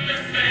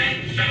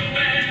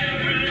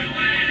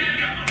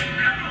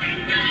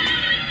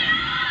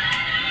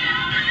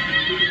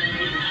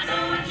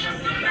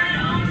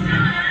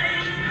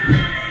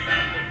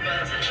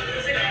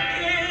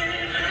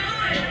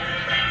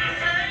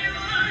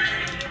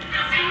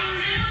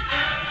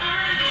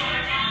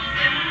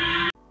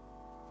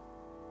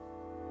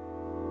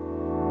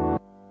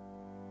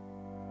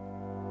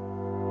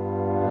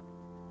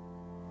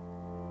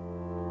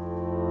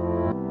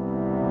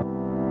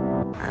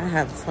 I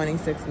have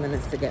 26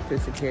 minutes to get through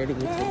security to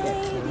get to.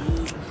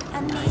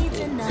 I need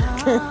to know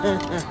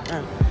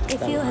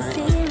if you are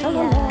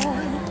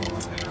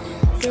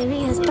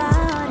serious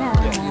about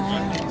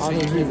us.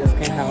 Only Jesus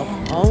can help.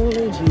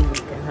 Only Jesus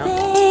can help.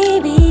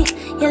 Baby,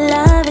 your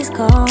love is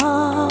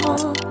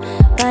cold,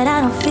 but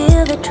I don't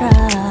feel the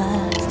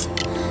trust.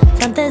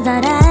 Something's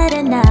not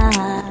adding up.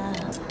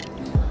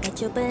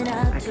 What you been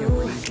up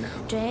to?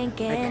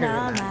 Drinking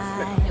all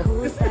night.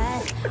 Who's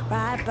that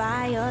right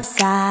by your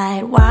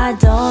side? Why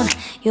don't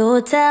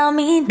you tell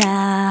me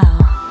now?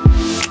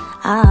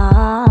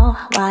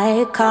 Oh, why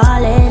you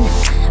calling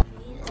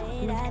me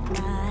late at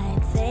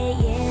night,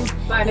 saying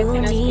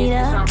you need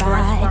a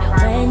ride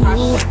when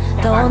you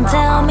don't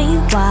tell me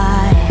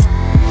why?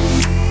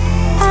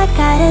 I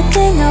got a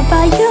thing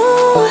about you,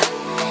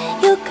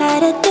 you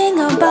got a thing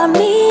about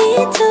me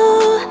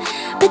too,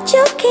 but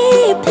you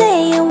keep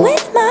playing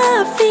with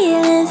my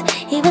feelings,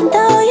 even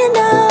though you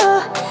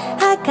know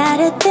I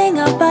got a thing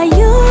about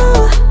you.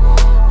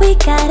 We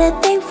got a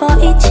thing for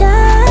each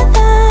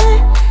other,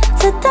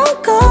 so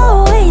don't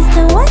go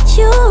wasting what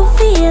you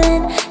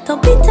feeling.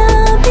 Don't be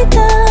dumb, be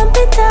dumb,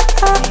 be dumb.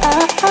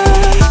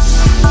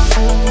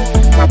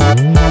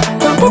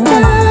 Don't be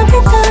dumb, be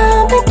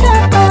dumb, be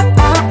dumb.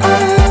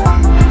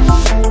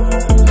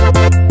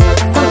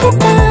 Don't be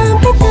dumb,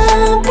 be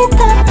dumb, be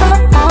dumb.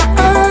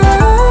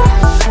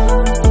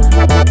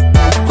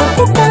 Don't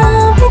be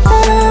dumb, be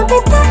dumb, be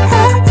dumb.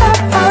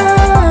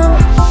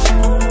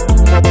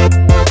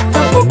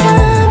 Don't be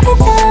dumb, be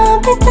dumb,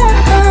 be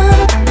dumb.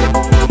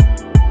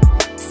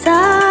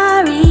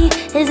 Sorry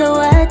is a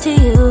word to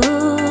you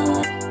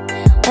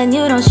when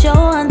you don't show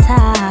on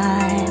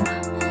time,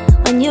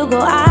 when you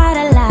go out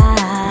of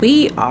line.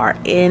 We are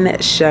in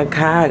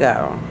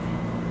Chicago.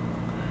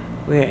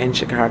 We're in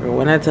Chicago.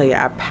 When I tell you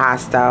I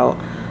passed out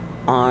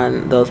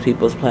on those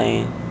people's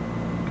plane,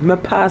 I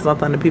passed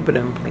out on the people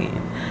that I'm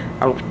playing.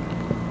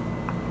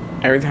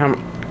 Every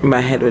time my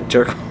head would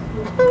jerk,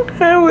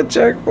 I would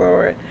jerk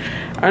forward.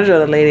 I'm sure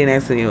the lady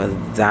next to me was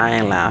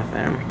dying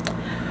laughing.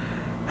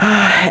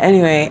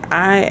 Anyway,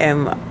 I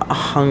am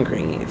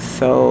hungry,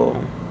 so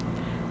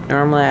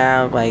normally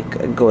I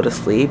like go to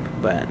sleep,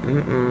 but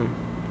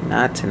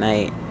not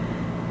tonight.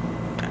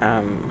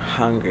 I'm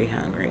hungry,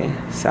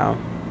 so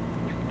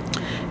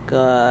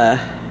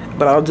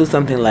but I'll do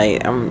something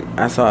light.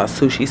 I saw a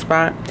sushi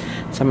spot,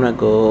 so I'm gonna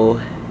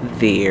go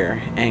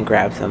there and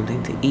grab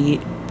something to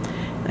eat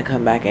and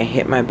come back and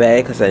hit my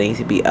bed because I need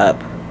to be up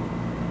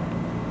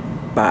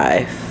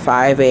by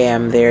 5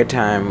 a.m. their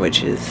time,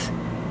 which is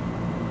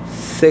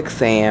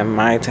 6 a.m.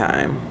 my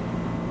time,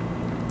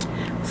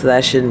 so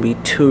that shouldn't be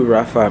too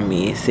rough on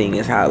me, seeing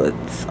as how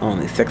it's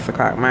only 6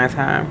 o'clock my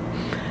time.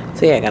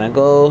 So yeah, gonna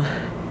go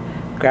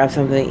grab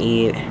something to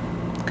eat,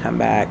 come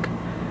back,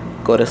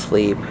 go to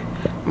sleep.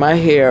 My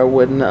hair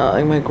wouldn't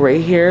like my gray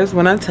hairs,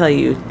 when I tell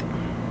you,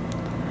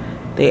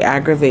 they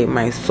aggravate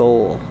my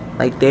soul.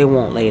 Like, they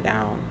won't lay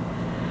down.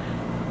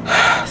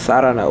 So I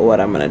don't know what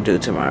I'm gonna do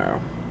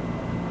tomorrow,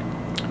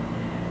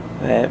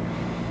 but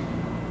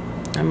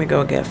let me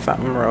go get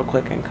something real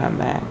quick and come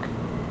back.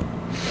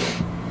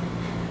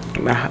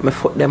 My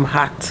foot them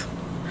hot.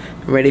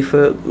 I'm ready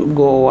for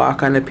go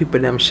walk on the people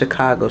them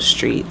Chicago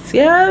streets.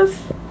 Yes.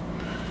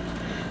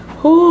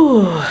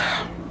 Whew.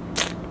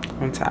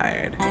 I'm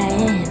tired.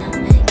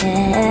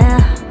 Yeah.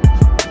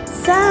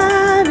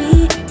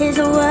 Sorry is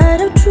a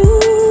word of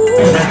truth.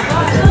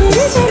 It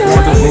isn't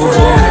always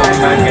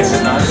right.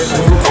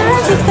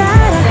 Sometimes you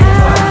gotta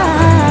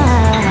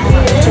hide.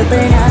 What you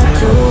been up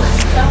to?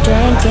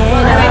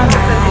 Drinking all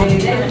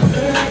night.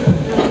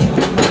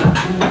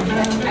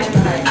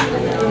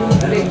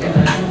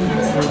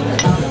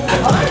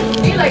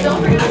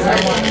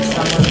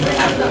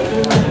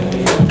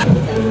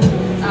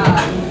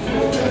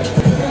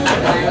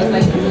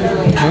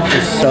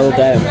 so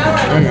good.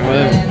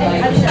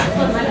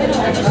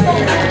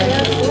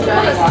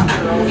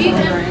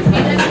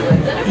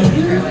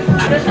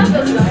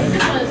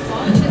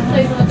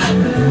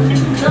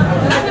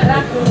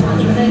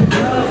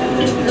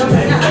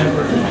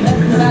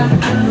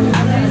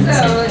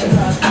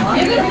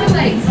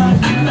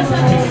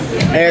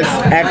 It's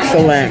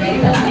excellent.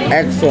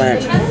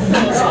 Excellent.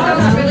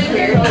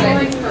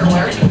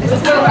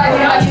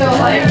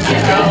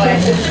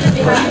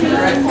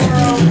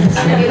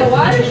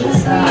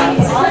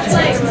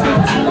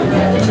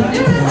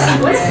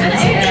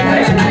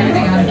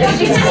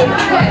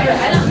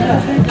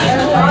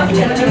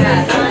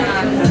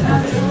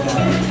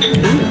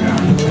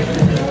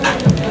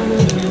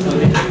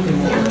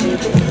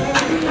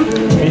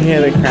 You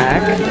hear the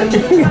crack?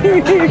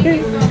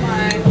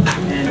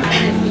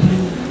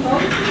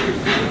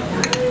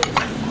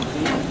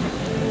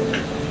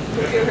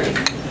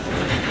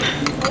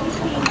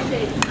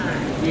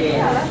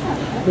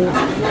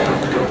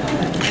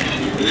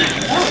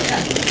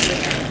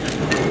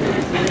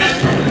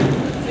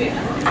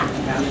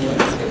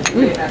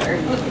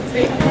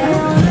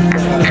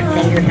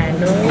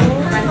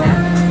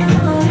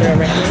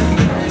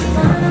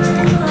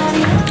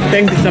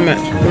 Thank you so much.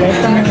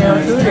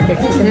 The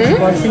kitchen is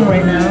forcing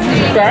right now.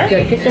 Sorry?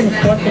 The kitchen is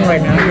forcing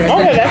right now.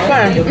 Okay, that's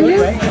fine. You're good,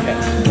 right? Okay.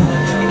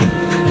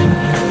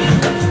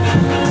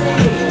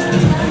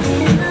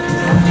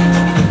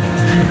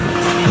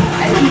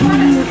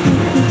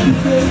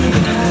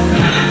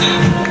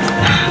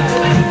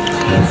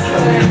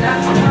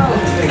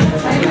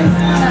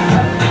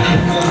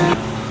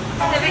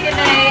 Have a good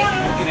night.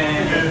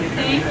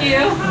 Thank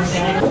you.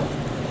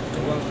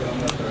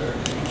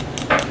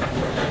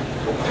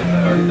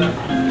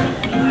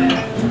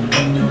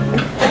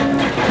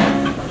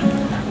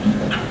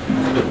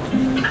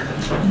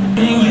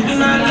 You do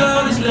not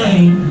know this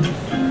lane.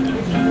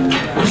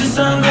 Watch the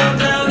sun go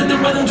down, let the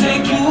rhythm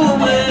take you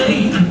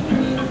away.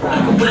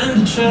 Like a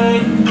winter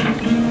train.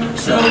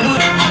 So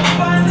good.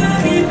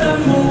 Underneath the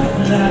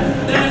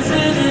moonlight,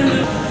 dancing in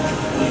the.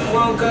 We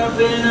woke up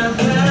in a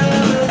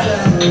paradise.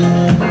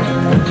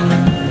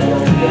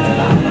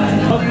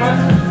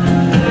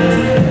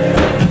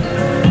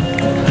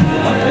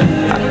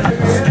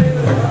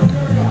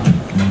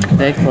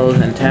 They close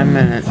in 10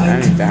 minutes.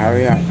 I need to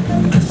hurry up.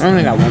 I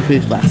only got one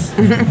piece left.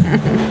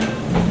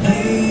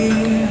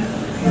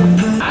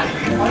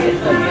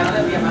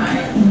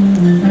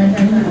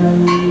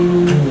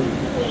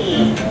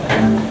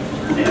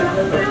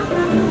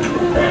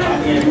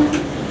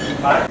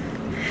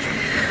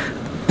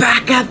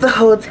 Back at the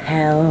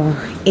hotel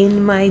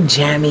in my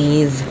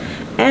jammies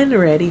and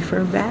ready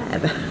for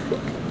bed.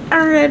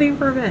 I'm ready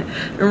for bed.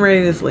 I'm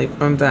ready to sleep.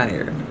 I'm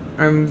tired.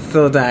 I'm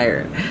so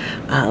tired.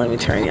 Let me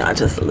turn y'all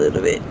just a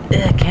little bit.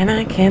 Can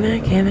I? I'm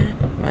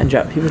gonna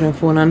drop people that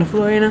phone on the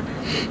floor, you know?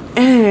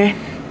 Anyway.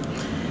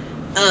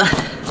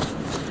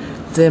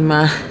 Did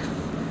my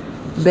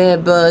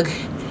bed bug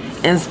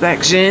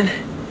inspection.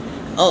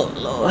 Oh,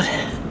 Lord.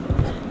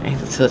 I need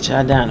to tilt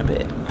y'all down a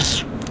bit.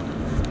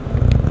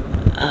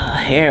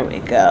 Here we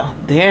go.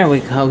 There we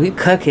go. We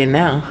cooking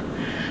now.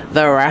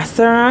 The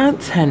restaurant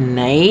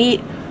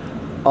tonight.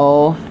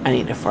 Oh, I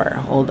need to fart.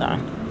 Hold on.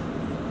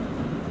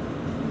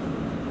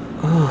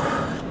 Ooh,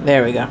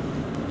 there we go.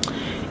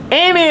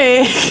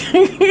 Anyway,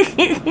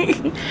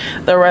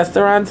 the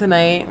restaurant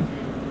tonight,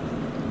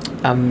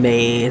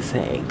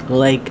 amazing.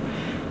 Like,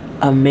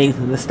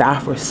 amazing. The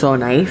staff were so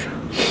nice.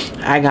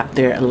 I got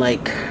there at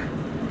like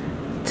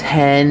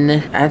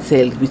 10, I'd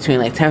say between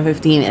like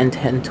 10:15 and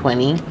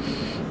 10:20.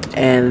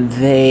 And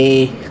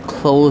they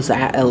closed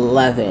at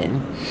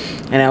 11.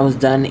 And I was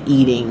done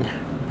eating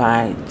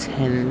by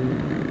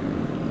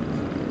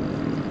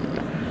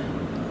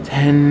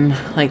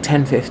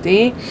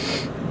 10:50,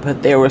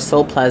 but they were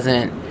so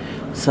pleasant,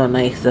 so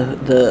nice.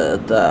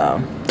 I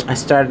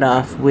started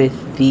off with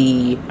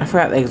I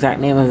forgot the exact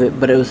name of it,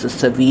 but it was a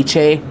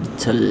ceviche.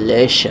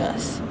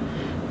 Delicious.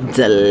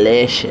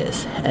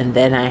 And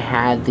then I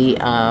had the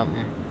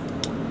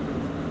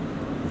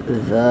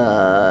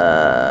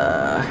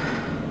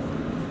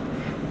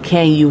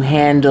can you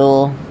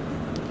handle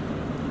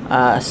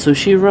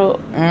sushi roll?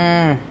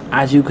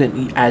 As you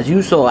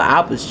saw,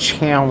 I was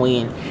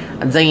chowing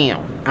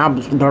down.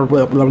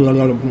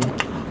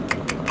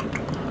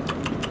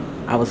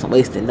 I wasn't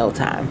wasting no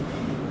time,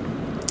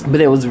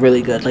 but it was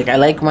really good. Like, I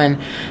like when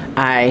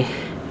I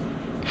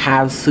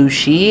have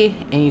sushi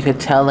and you could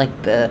tell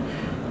like the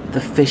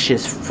fish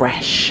is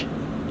fresh.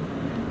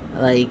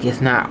 Like,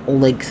 it's not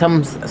like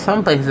some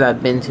places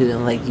I've been to,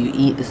 and like you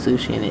eat the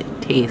sushi and it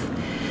tastes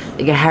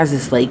like it has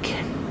this, like,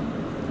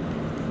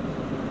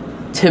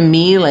 to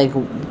me, like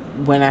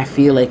when I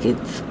feel like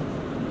it's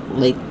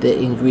like the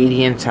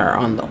ingredients are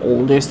on the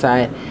older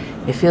side,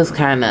 it feels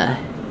kind of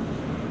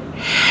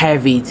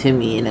heavy to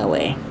me in a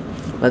way.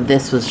 But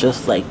this was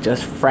just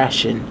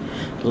fresh and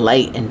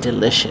light and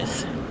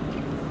delicious.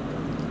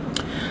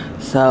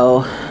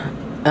 So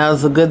that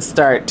was a good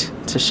start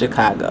to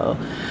Chicago.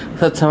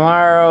 So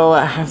tomorrow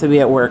I have to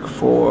be at work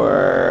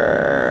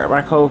for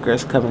my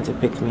coworkers coming to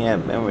pick me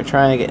up, and we're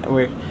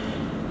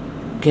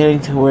getting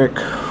to work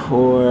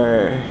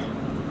for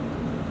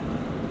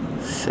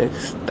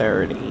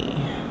 6:30.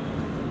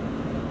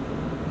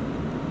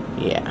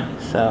 Yeah,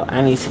 so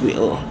I need to be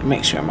able to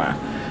make sure my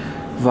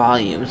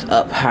volume's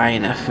up high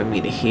enough for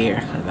me to hear,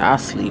 because I'll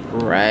sleep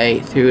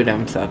right through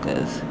them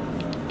suckers.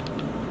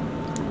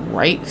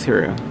 Right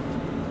through.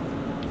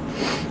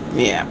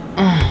 Yeah.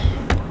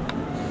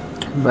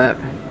 But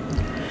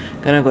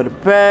gonna go to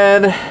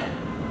bed,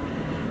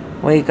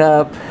 wake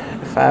up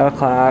at 5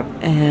 o'clock,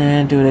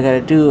 and do what I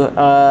gotta do.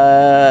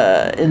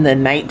 In the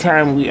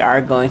nighttime, we are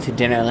going to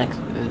dinner. Like,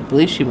 I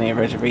believe she made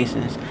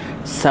reservations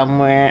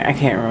somewhere. I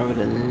can't remember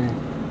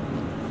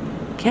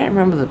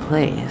the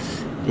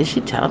place. Did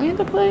she tell me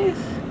the place?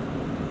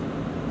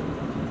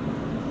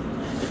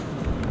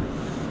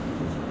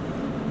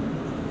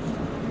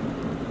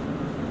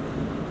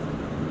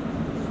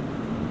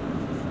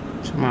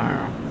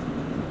 Tomorrow.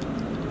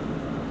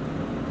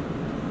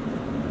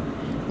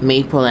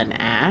 Maple and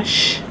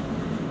Ash.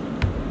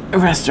 A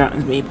restaurant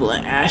is Maple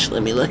and Ash.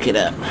 Let me look it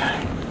up.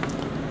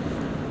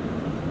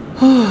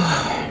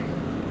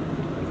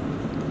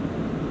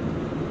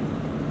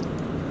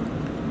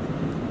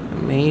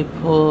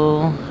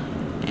 Maple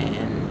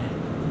and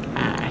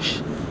Ash.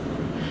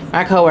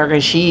 My coworker,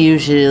 she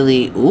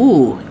usually,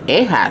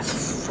 it has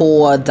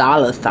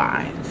 $4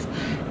 signs.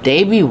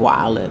 They be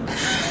wildin'.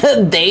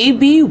 They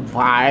be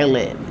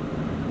wildin'.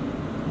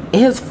 It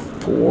has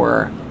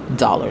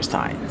 $4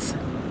 signs.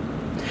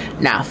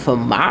 Now, for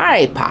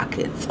my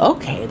pockets,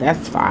 okay,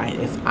 that's fine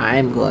if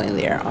I'm going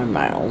there on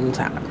my own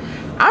time.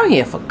 I'm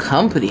here for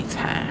company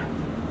time.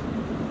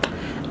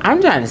 I'm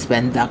trying to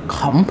spend the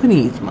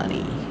company's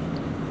money.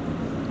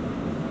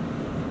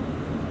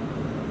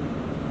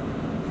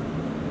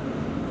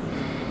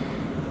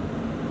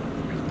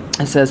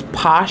 It says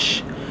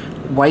posh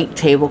white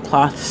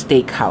tablecloth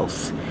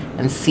steakhouse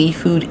and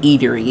seafood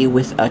eatery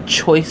with a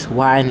choice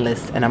wine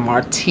list and a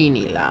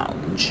martini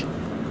lounge.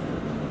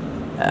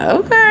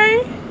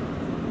 Okay.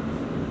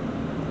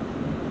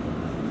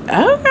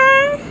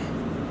 Okay.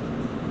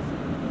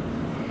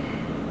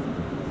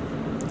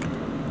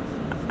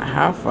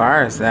 How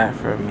far is that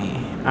from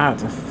me? I'll have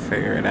to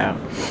figure it out.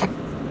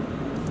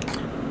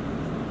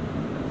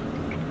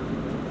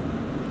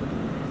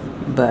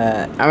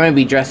 But I'm gonna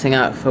be dressing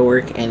up for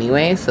work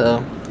anyway,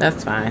 so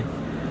that's fine.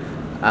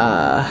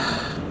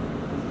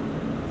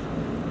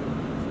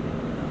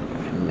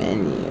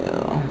 Menu.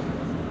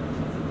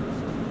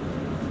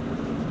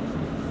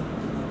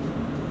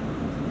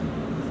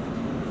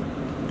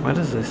 What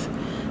is this?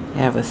 They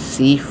have a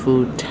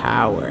seafood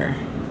tower.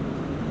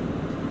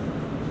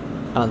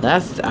 Oh,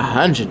 that's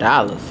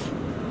 $100.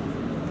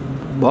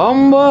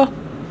 Bomba.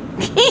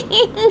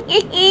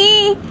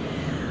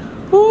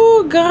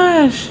 Oh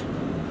gosh.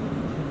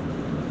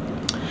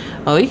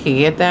 Oh, we could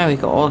get that. We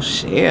could all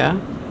share.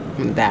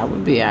 That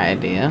would be an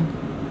idea.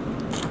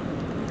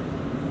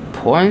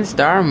 Porn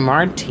star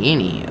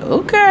martini.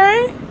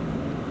 Okay.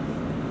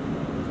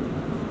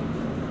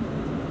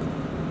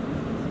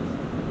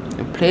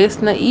 The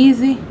place not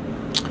easy.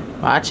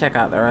 Well, I'll check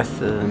out the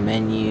rest of the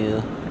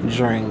menu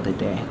during the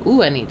day.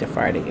 Ooh, I need to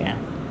fart again.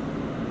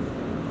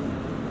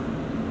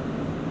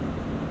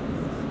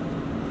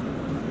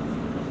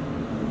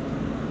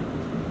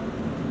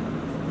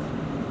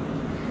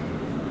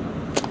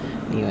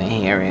 You ain't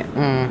hear it.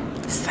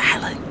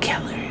 Silent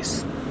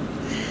killers.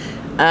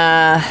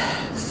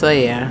 So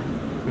yeah,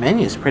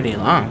 menu's pretty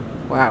long.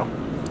 Wow.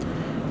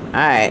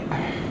 Alright.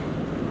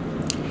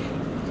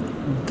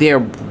 Their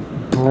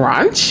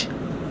brunch,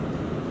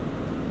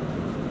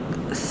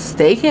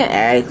 steak and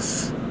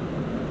eggs,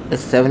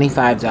 is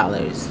 $75.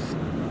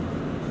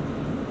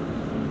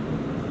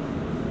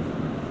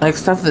 Like,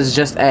 stuff that's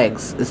just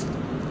eggs is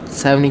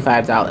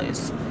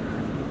 $75.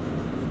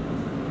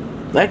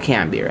 That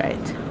can't be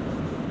right.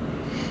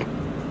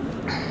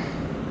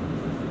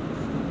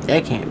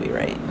 That can't be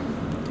right.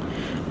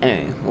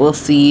 Anyway, we'll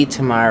see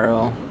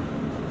tomorrow.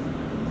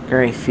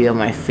 I feel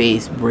my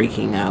face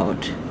breaking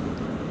out.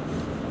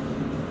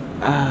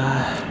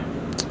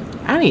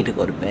 I need to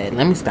go to bed.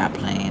 Let me stop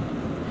playing.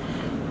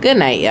 Good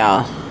night,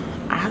 y'all.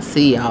 I'll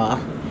see y'all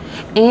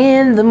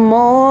in the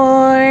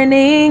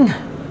morning.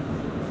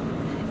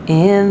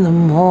 In the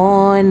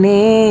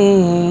morning.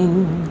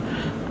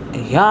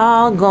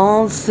 Y'all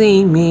gonna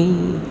see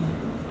me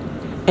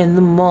in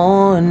the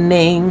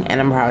morning.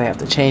 And I'm probably have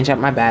to change up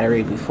my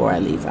battery before I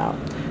leave out.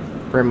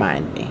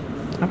 Remind me.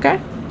 Okay?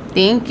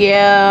 Thank you.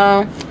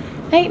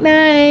 Night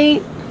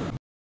night.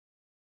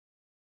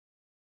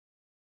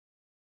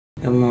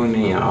 Good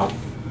morning, y'all.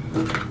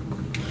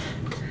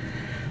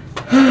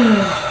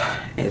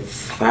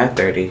 It's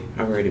 5:30.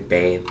 I've already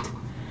bathed.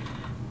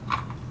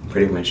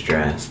 Pretty much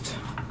dressed.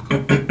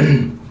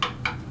 I'm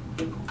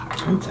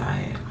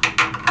tired.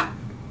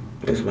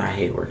 This is why I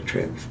hate work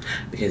trips.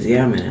 Because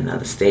yeah, I'm in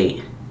another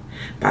state.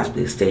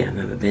 Possibly a state I've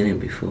never been in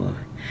before.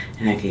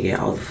 And I can get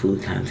all the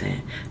food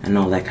content and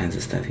all that kinds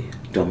of stuff. You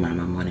don't mind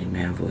my morning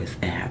man voice.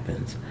 It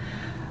happens.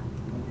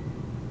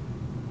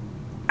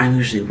 I'm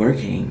usually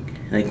working.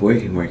 Like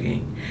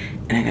working.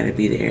 And I gotta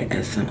be there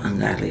at some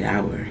ungodly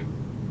hour.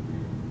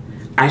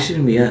 I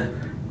shouldn't be up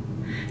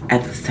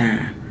at this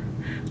time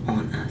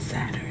on a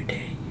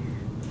Saturday.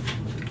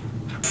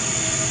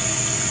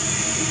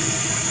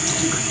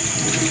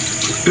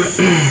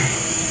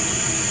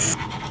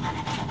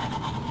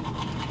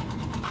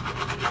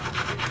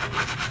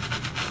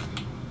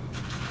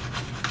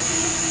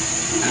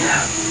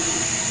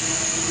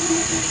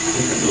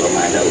 Blow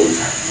my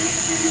nose.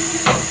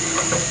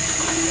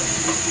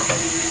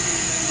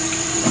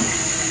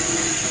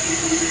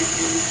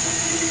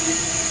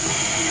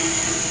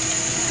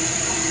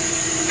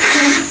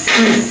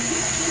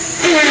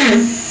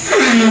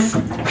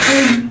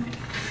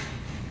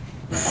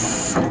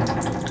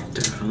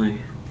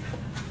 Definitely.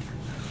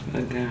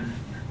 Okay.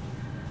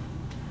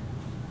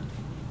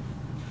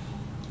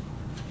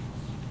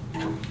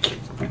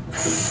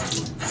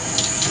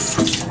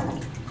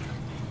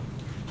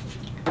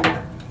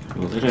 A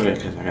little bit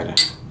because I gotta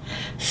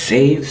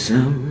save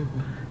some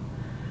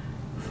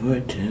for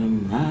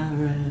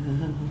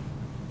tomorrow.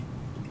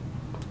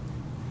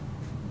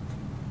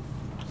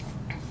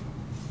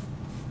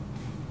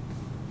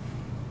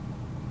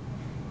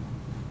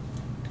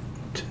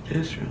 Do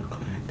this real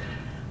quick.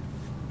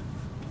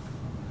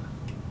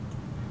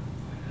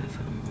 That's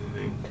a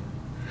moment.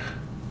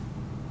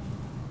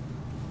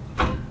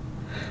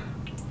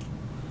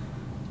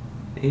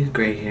 These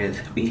gray hairs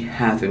be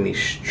having me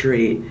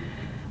straight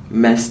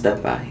messed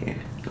up out here.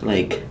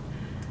 Like,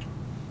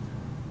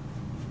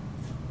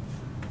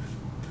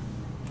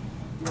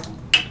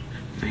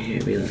 my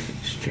hair be looking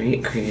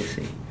straight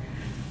crazy.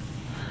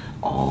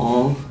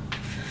 All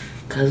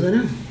because of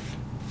them.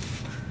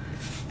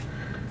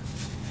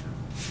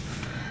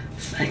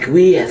 It's like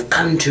we have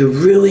come to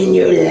ruin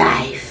your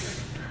life.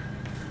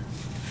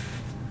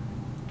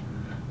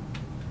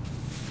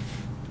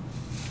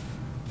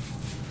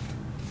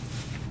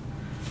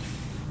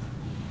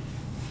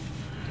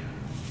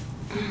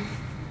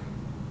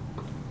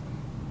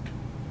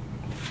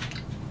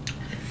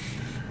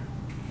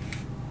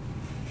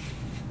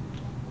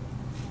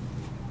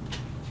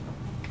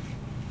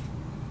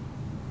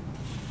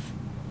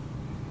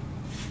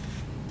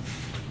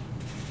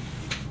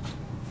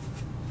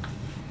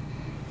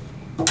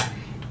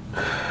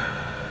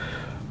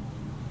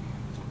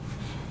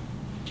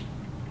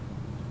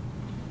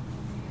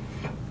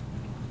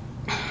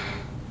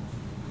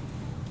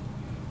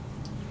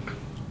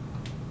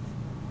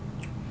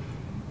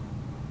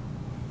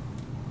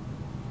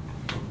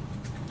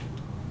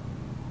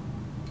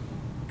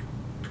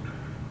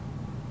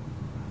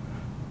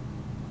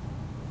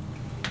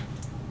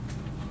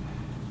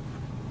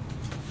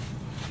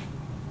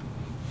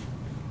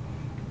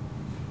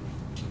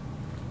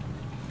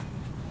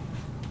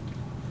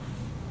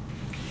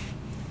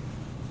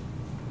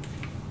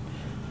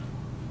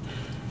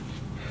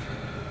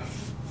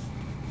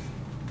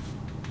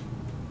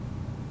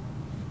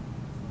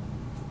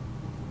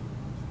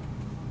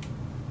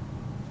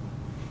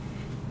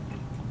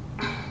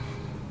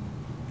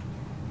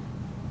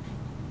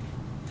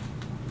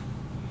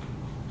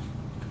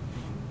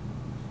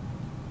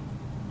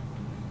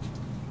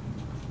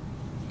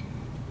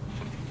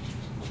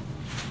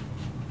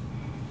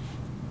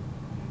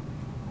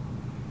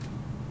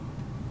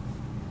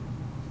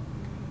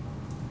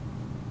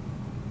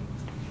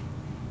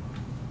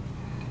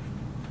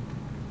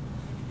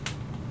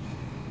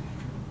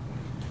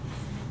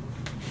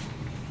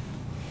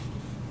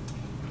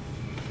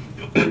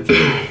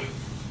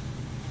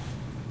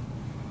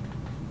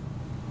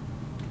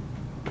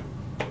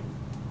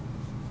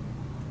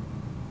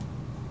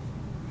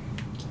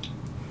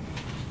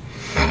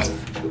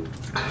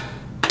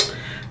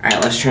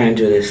 Alright, let's try and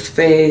do this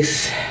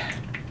face.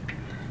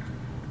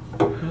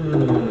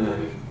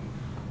 Ooh.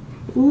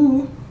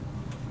 Ooh.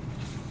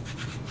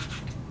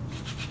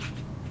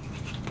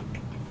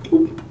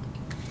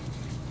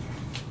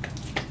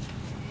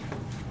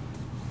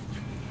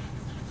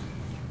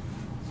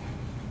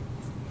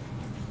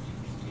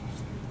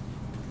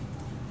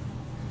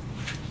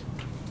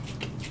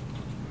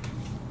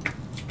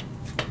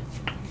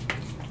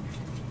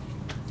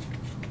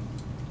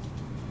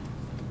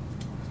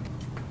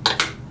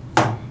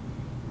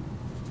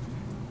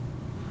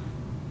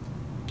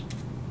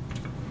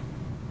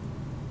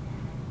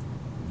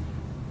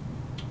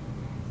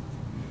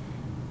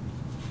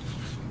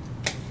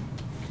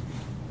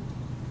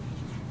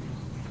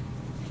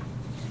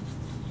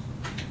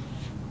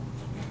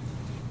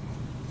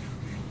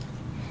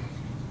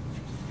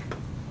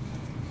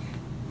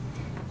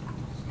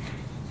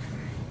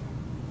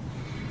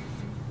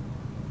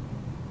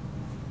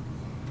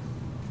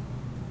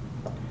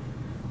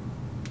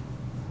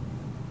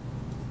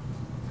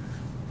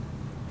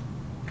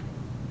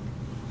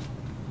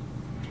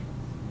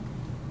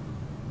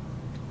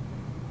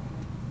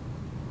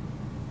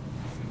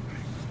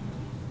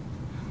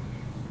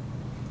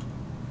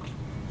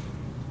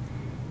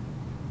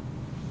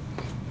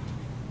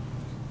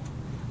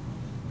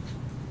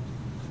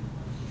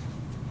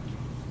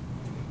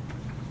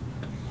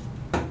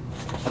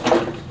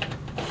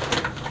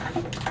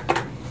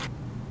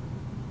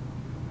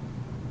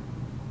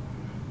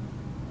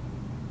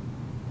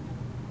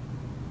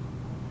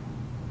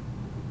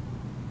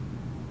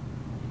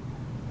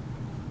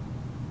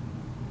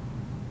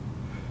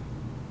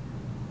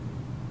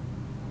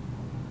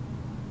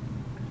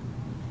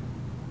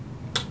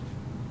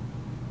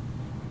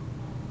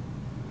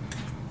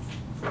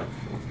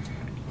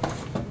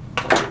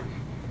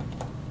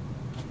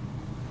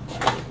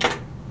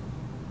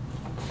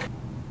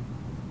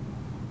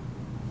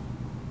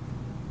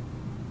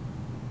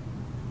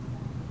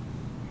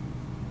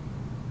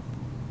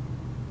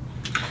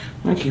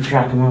 I'm gonna keep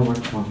track of my work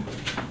phone.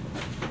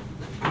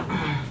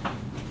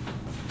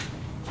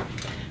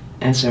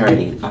 It's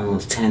already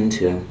almost 10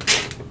 to.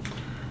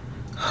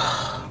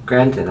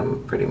 Granted,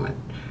 I'm pretty much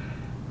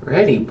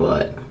ready,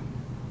 but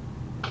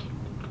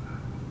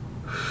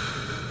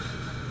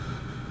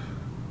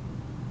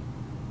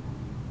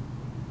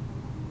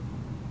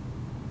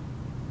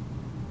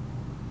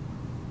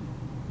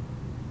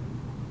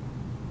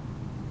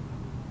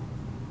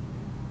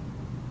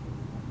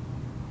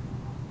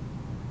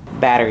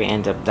battery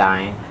ends up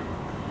dying.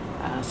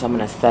 So I'm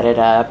gonna set it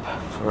up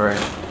for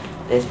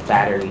this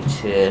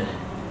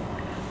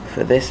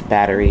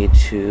battery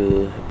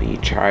to be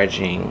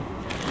charging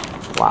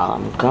while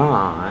I'm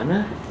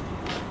gone.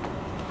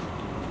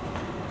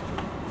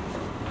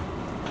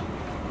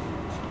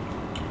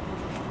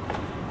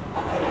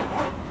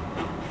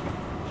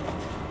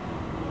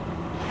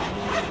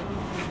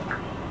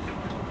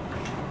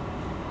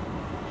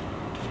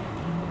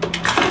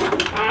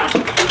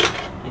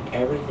 Like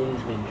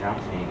everything's been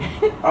dropping.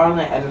 All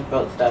night I just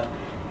felt stuff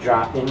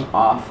dropping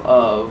off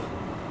of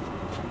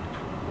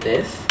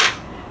this.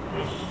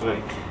 It's just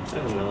like,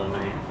 in the middle of the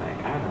night,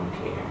 like, I don't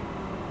care.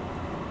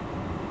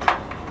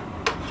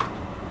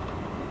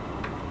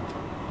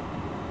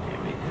 There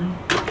we go.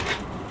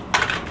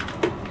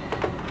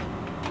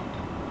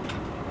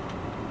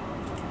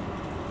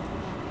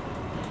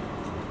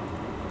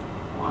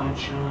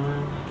 Watch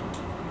on.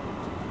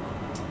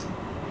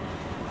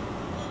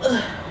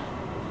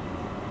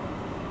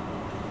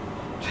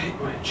 Take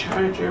my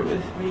charger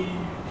with me.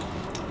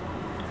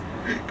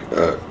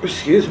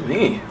 Excuse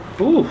me.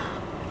 Ooh.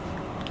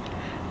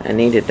 I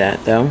needed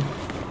that though.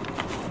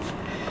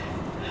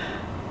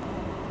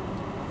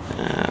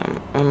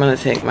 I'm gonna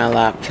take my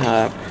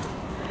laptop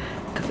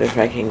because if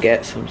I can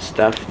get some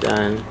stuff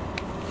done,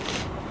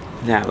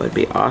 that would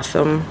be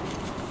awesome.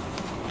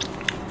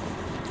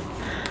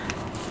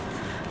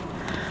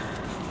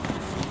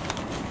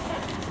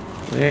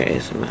 Where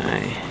is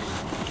my...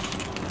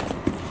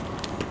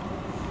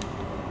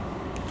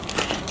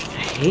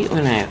 I hate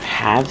when I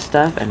have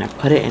stuff and I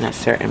put it in a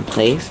certain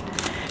place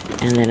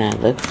and then I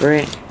look for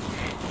it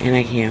and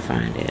I can't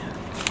find it.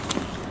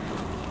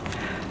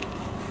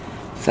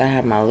 So I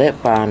had my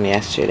lip balm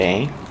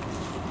yesterday.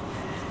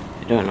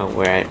 I don't know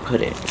where I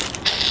put it.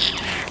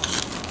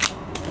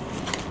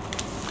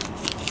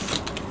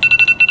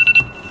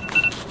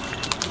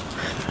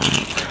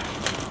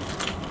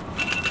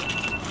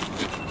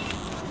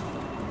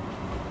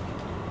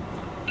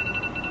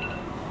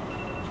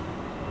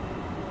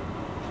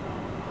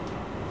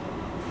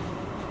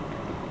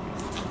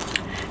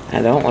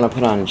 I don't want to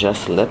put on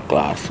just lip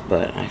gloss,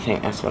 but I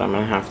think that's what I'm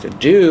going to have to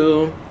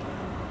do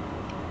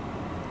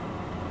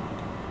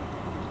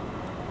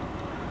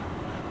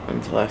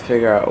until I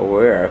figure out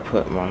where I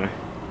put my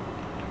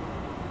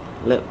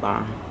lip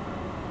balm.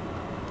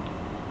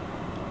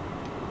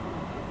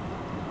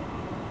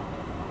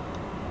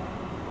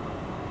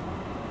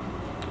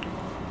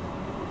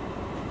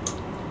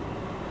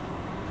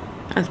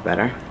 That's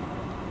better.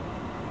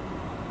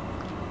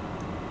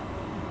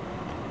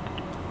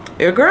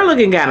 Your girl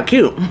looking kind of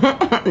cute.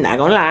 Not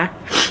gonna lie.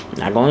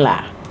 Not gonna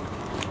lie.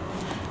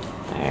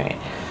 Alright.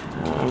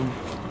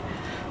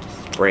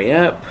 Spray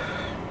up.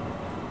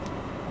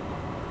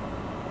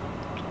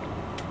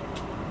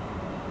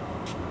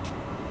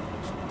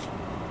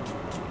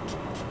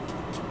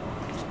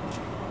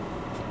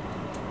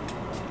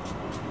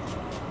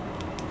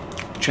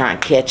 Try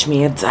and catch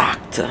me a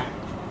doctor.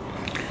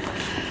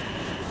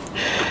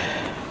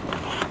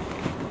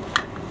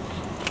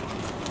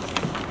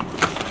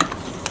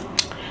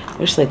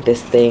 Wish like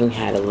this thing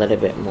had a little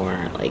bit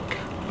more like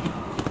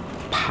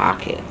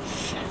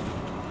pockets.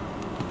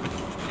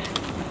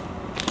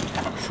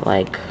 It's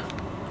like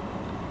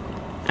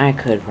I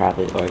could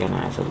probably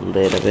organize a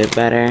little bit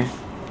better.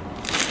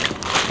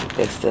 Like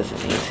this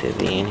doesn't need to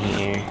be in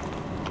here.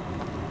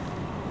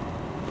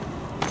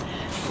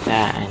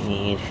 That I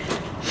need.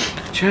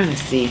 I'm trying to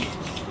see,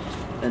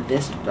 would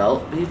this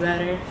belt be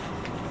better?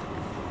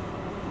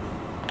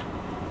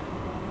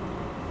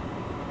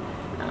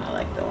 No, I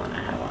like the one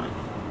I have on.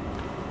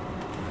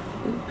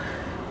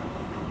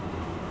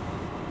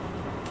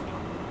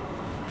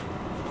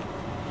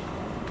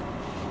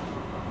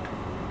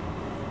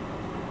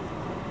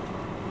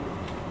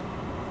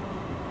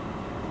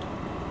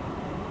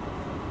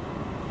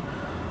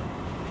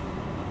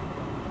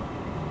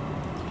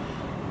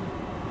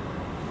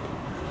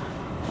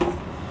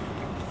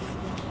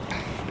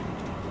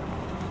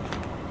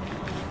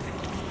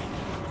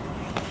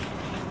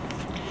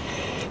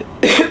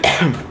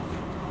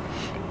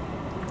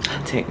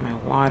 I'll take my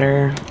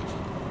water.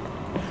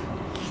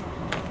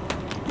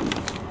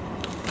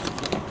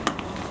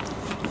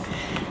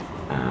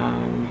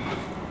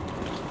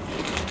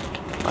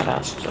 What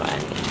else do I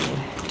need?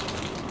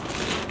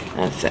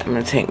 That's it. I'm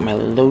gonna take my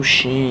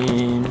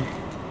lotion and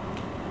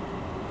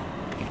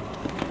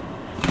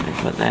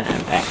put that in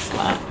the back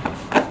slot.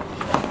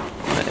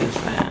 What is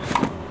that?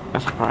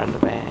 That's a part of the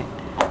bag.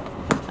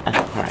 That's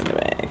a part of the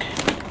bag.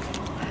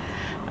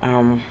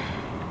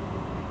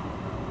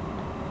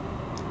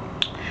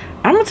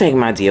 I'm gonna take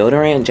my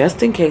deodorant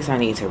just in case I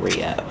need to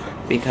re-up,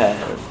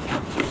 because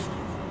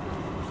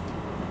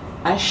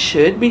I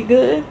should be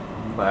good,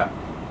 but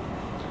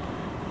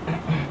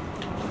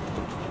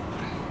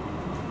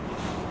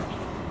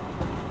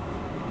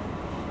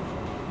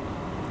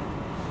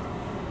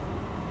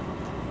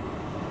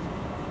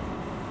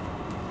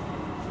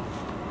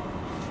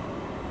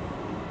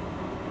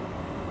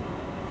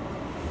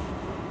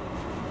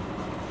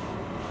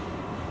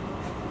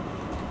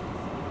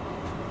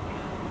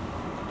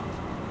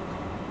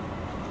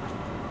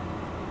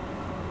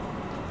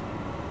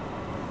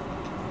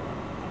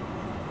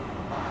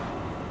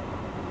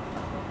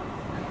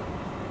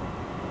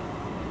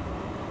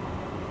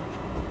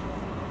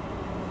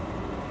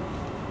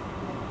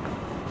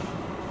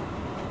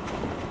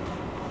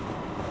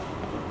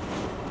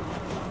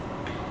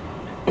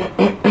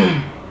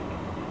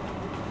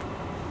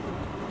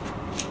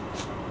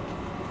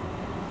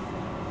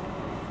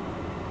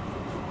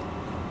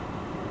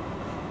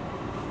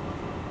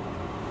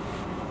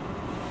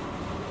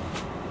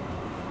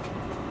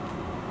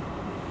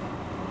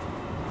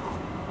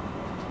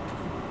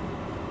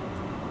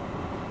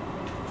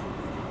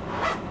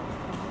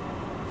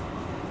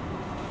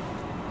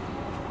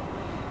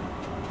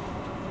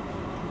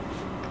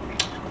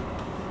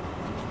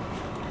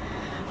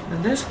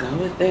let's go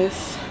with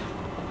this.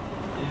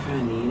 If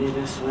I needed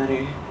a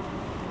sweater,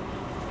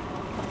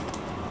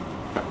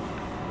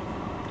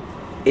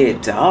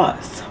 it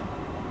does.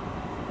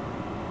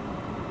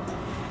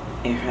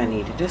 If I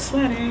needed a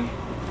sweater,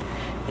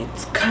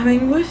 it's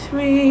coming with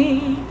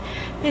me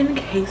in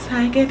case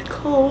I get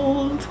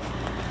cold.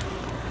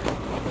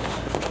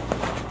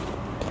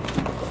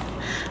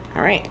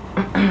 All right.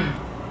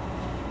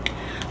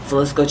 So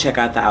let's go check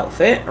out the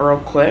outfit real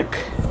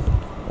quick.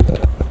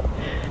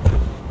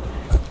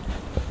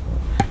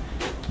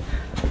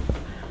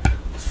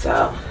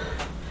 So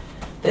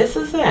this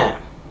is it.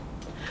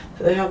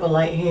 So they have a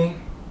light here.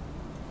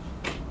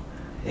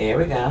 There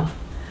we go.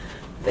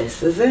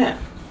 This is it.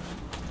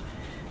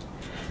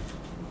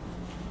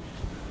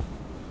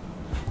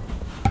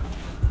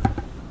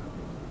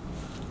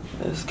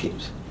 This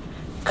keeps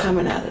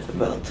coming out of the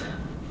belt.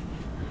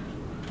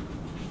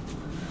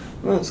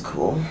 That's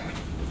cool.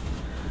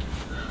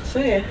 So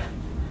yeah,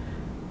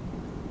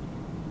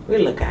 we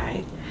look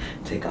alright.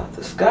 Take off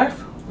the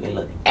scarf. We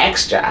look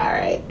extra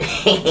alright.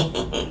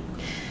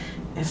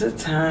 Is it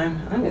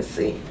time? Let me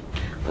see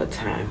what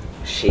time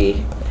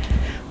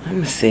let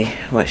me see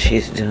what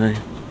she's doing.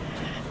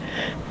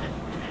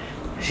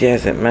 She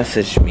hasn't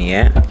messaged me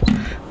yet,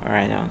 or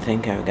I don't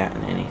think I've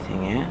gotten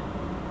anything yet.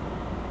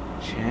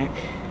 Check.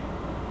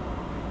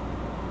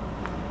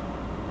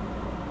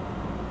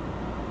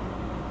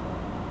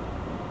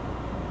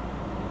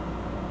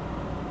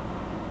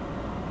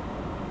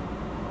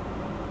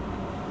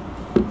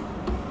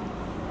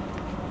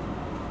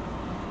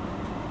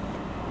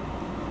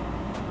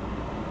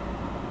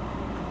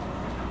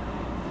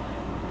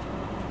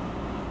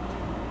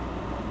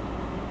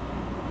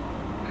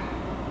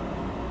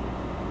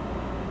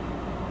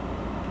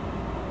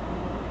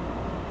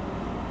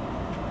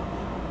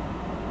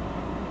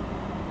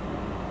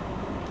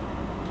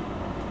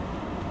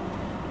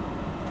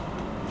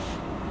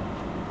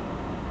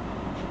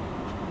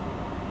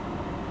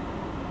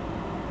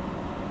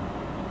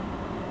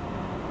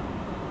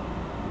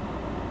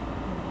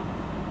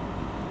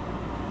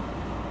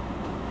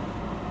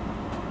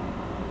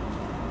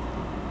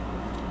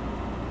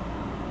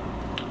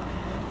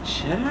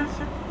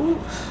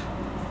 Oops.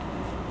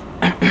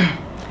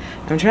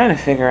 I'm trying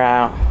to figure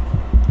out.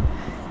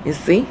 You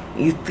see?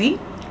 You see?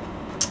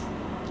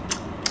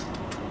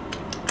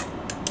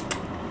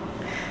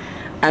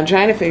 I'm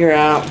trying to figure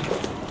out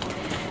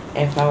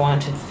if I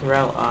want to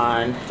throw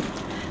on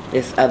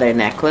this other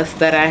necklace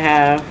that I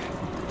have,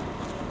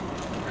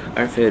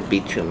 or if it would be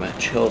too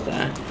much. Hold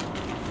on.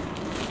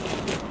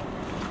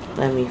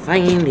 Let me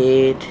find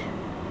it.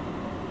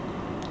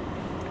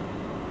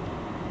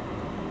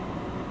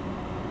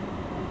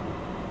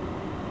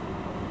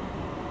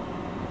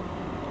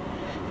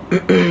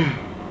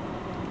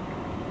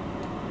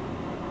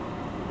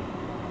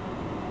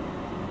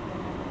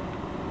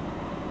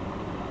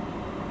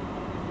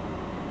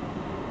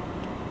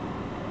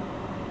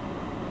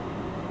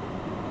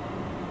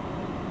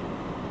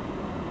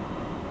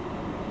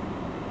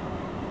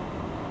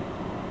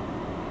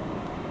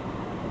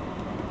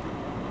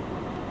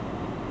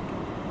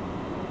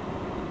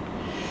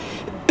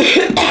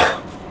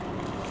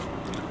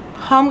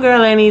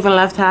 Homegirl ain't even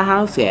left her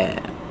house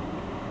yet.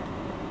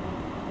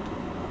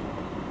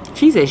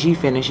 She said she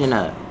finishing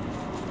up.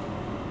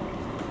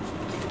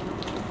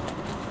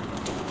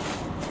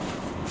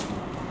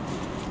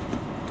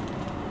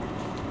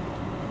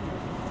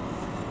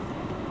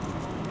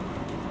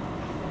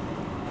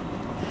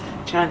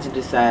 Trying to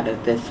decide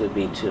if this would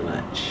be too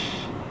much.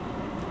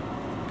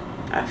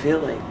 I feel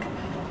like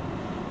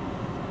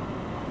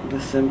the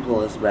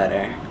simple is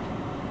better.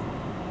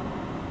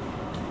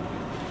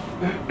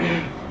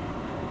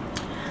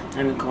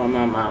 Let me call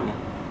my mama.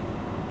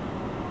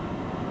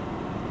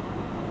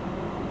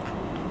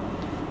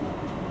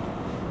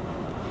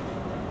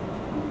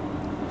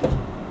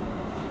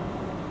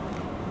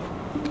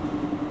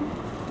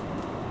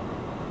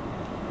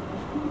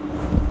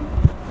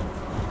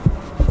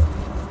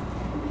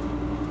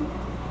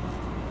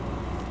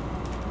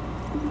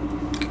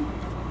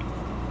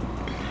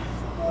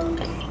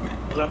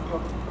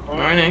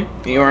 Morning.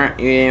 You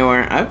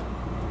weren't up?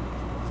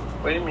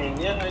 What do you mean?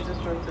 Yeah, I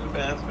just went to the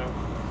bathroom.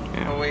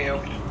 Yeah. How are you?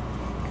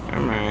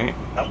 I'm alright.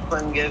 Up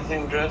and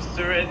getting dressed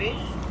already?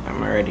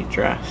 I'm already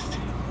dressed.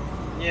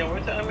 Yeah,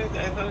 what time is it?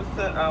 I thought it's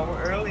an hour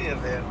earlier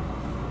there.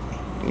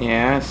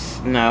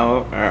 Yes,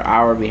 no, or an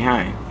hour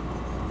behind.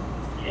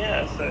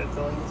 Yeah, so it's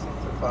only 6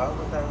 o'clock.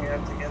 What time you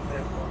have to get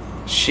there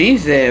for? She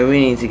said we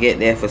need to get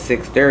there for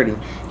 6:30.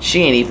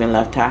 She ain't even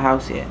left her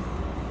house yet.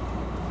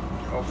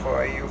 How far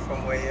are you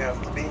from where you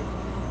have to be?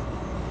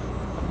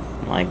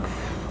 Like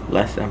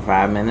less than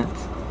 5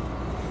 minutes.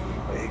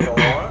 Are you going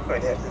to walk or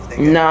you have to take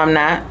it? No, I'm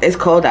not. It's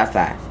cold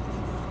outside.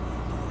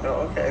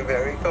 Oh, okay,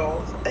 very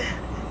cold.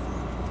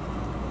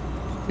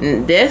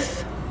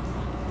 This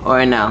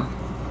or no?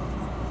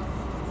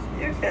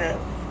 You can.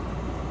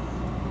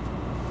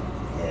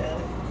 Yeah,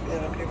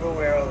 you know, people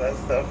wear all that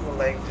stuff for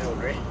like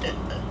jewelry.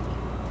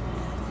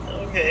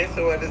 Okay,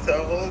 so what, it's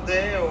a whole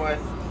day or what?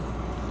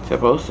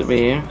 Supposed to be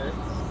here.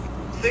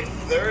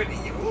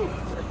 6:30. Ooh,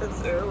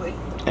 that's early.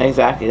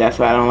 Exactly. That's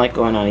why I don't like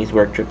going on these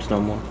work trips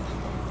no more.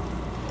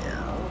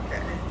 Yeah,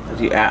 okay.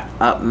 Cause you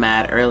up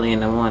mad early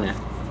in the morning.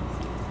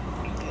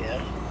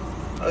 Yeah.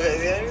 Okay,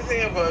 the only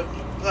thing about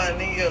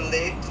planning your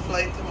late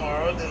flight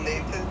tomorrow, the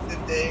latest the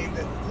day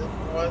that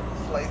one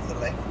flight's are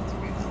like 2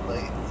 weeks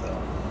late, so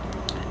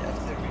you have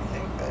to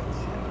rethink that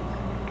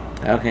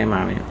too. Okay,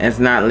 mommy. It's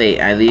not late.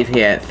 I leave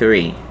here at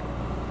 3.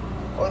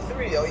 Oh,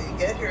 3. Oh, you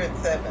get here at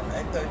 7.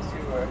 I thought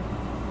you were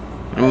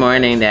Good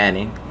morning,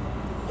 Daddy.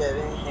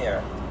 getting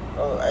here.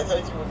 Oh, I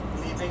thought you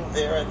were leaving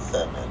there at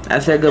 7. I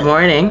said good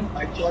morning.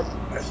 I thought,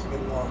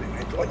 good morning.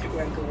 I thought you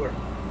went to work.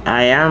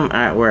 I am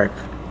at work.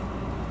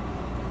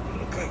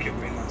 Look like you're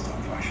bringing on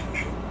some fashion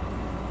show.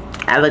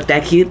 I look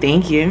that cute.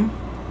 Thank you.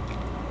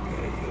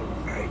 Yeah, your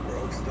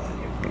eyebrows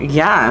done.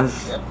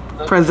 Yes.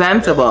 Yep.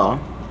 Presentable.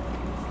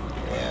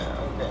 Yeah,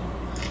 okay.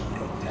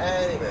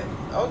 Anyway,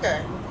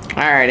 okay.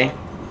 Alrighty.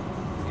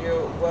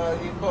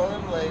 You call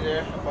him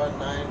later about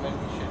 9 when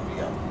he should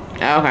be up.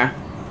 Okay.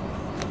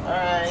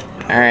 Alright.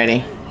 Alrighty.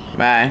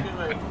 Bye. See you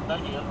later.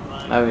 Love you.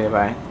 Bye. Love you.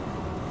 Bye.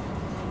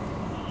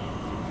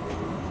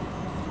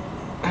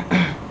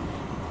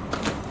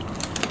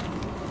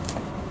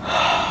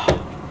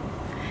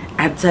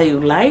 I tell you,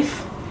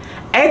 life,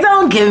 it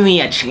don't give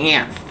me a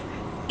chance.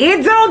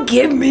 It don't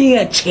give me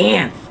a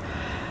chance.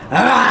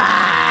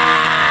 Ah!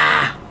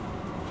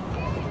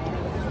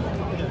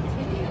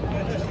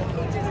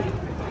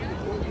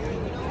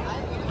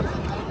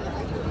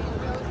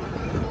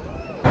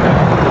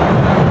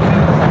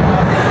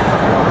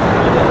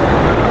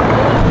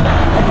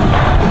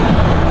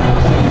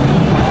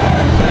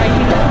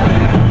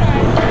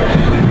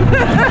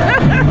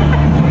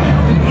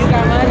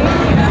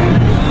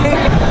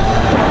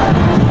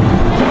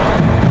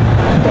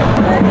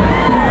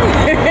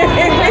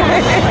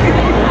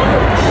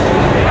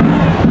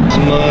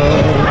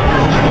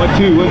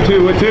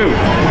 What two?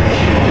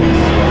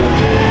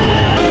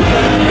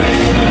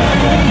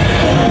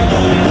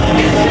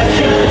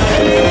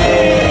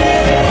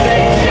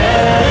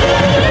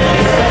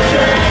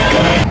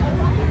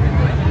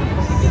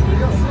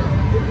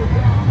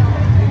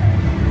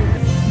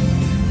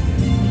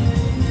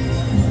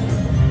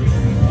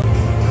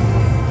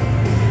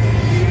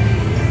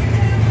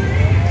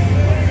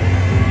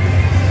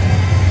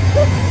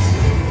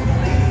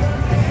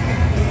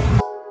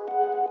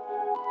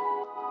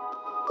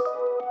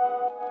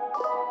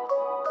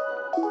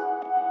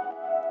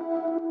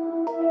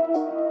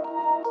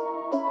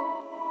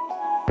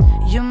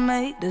 You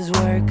made this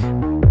work,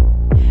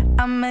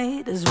 I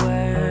made this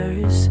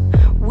worse.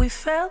 We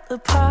fell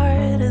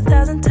apart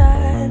 1,000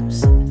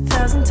 times,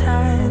 1,000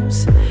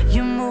 times.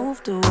 You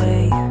moved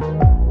away,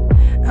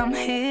 I'm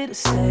here to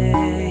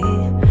stay.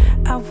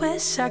 I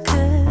wish I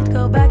could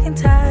go back in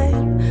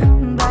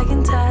time, back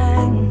in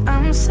time.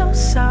 I'm so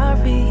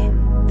sorry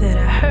that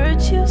I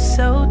hurt you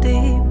so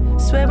deep.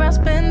 Swear I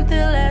spent the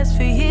last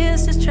few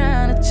years just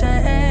trying to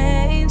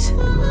change.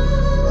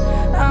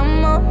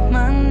 I'm on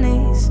my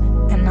knees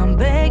and I'm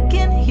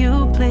begging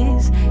you,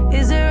 please.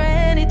 Is there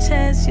any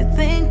chance you're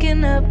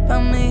thinking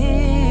about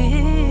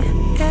me?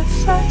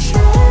 If I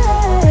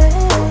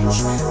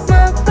change my